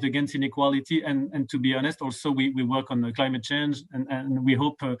mobilized against inequality, and to be honest, also we work on climate change, and we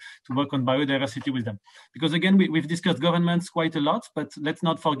hope to work on biodiversity with them. Because again, we've discussed governments quite a lot, but let's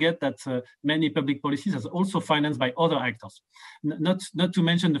not forget that many public policies are also financed by other actors. Not to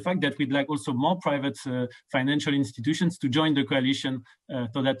mention the fact that we'd like also more private financial institutions to join the coalition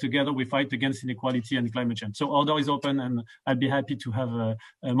so that together we fight against inequality and climate change. So our door is open, and I'd be happy to have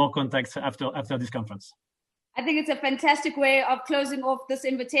more contacts after this conference. I think it's a fantastic way of closing off this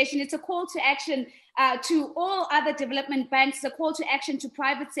invitation. It's a call to action to all other development banks, a call to action to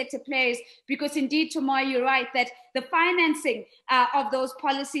private sector players, because indeed, Thomas, you're right, that the financing of those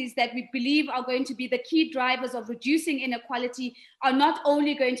policies that we believe are going to be the key drivers of reducing inequality are not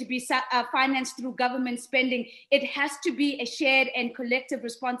only going to be financed through government spending. It has to be a shared and collective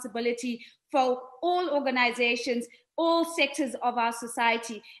responsibility for all organizations, all sectors of our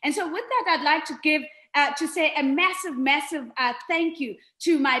society. And so with that, I'd like to say a massive thank you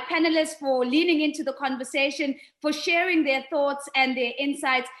to my panelists for leaning into the conversation, for sharing their thoughts and their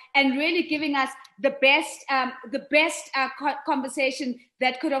insights, and really giving us the best conversation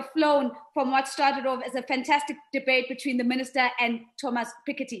that could have flown from what started off as a fantastic debate between the minister and Thomas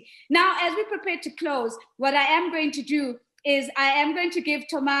Piketty. Now, as we prepare to close, what I am going to do is I am going to give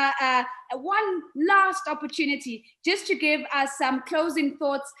Thomas one last opportunity just to give us some closing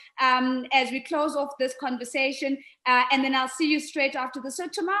thoughts as we close off this conversation, and then I'll see you straight after this. So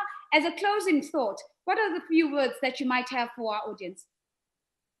Thomas, as a closing thought, what are the few words that you might have for our audience?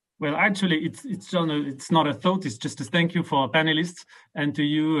 Well, actually, it's not a thought, it's just a thank you for our panelists and to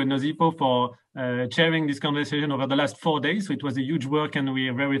you, Nozipo, for chairing this conversation over the last 4 days. So it was a huge work, and we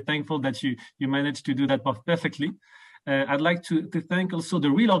are very thankful that you managed to do that perfectly. I'd like to thank also the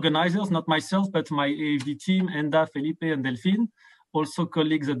real organizers, not myself, but my AFD team, Enda, Felipe, and Delphine. Also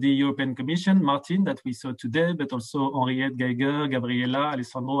colleagues at the European Commission, Martin, that we saw today, but also Henriette, Geiger, Gabriela,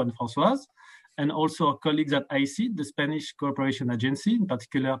 Alessandro, and Française. And also our colleagues at ICID, the Spanish Cooperation Agency, in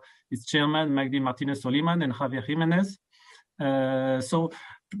particular its chairman, Magdi Martinez-Soliman, and Javier Jimenez. So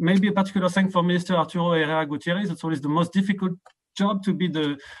maybe a particular thank for Minister Arturo Herrera Gutierrez. It's always the most difficult job to be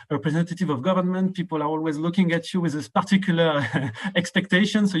the representative of government. People are always looking at you with this particular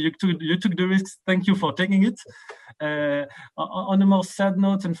expectation. So you took the risks. Thank you for taking it. On a more sad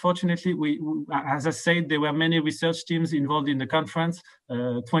note, unfortunately, we as I said, there were many research teams involved in the conference,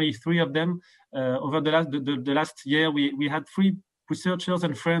 23 of them. Over the last year, we had 3 researchers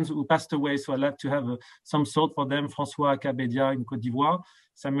and friends who passed away. So I'd like to have some thought for them, François Akabedia in Côte d'Ivoire,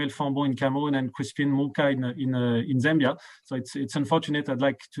 Samuel Fambo in Cameroon and Crispin Muka in Zambia. So it's unfortunate. I'd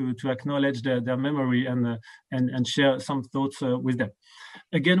like to acknowledge their memory and share some thoughts with them.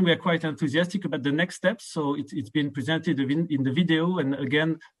 Again, we are quite enthusiastic about the next steps. So it's been presented in the video. And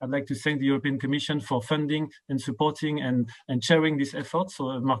again, I'd like to thank the European Commission for funding and supporting and sharing this effort.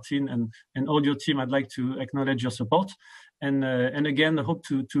 So Martin and all your team, I'd like to acknowledge your support. And again, I hope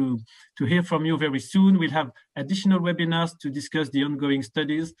to hear from you very soon. We'll have additional webinars to discuss the ongoing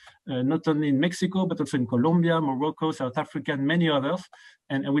studies, not only in Mexico, but also in Colombia, Morocco, South Africa, and many others.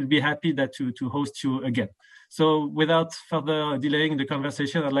 And I will be happy to host you again. So without further delaying the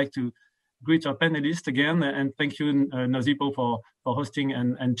conversation, I'd like to greet our panelists again and thank you, Nozipo, for hosting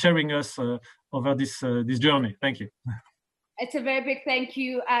and sharing us over this journey. Thank you. It's a very big thank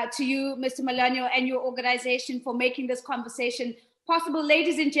you to you, Mr. Melonio, and your organization for making this conversation possible.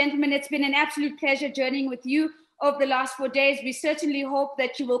 Ladies and gentlemen, it's been an absolute pleasure journeying with you over the last 4 days. We certainly hope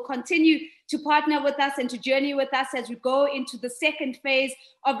that you will continue to partner with us and to journey with us as we go into the second phase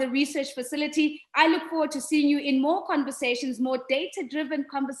of the research facility. I look forward to seeing you in more conversations, more data-driven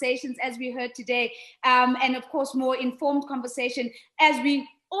conversations as we heard today, and of course, more informed conversation as we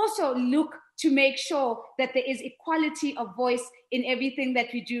also look to make sure that there is equality of voice in everything that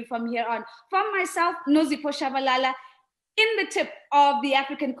we do from here on. From myself, Nozipo Shabalala, in the tip of the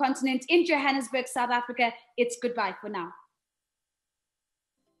African continent, in Johannesburg, South Africa, it's goodbye for now.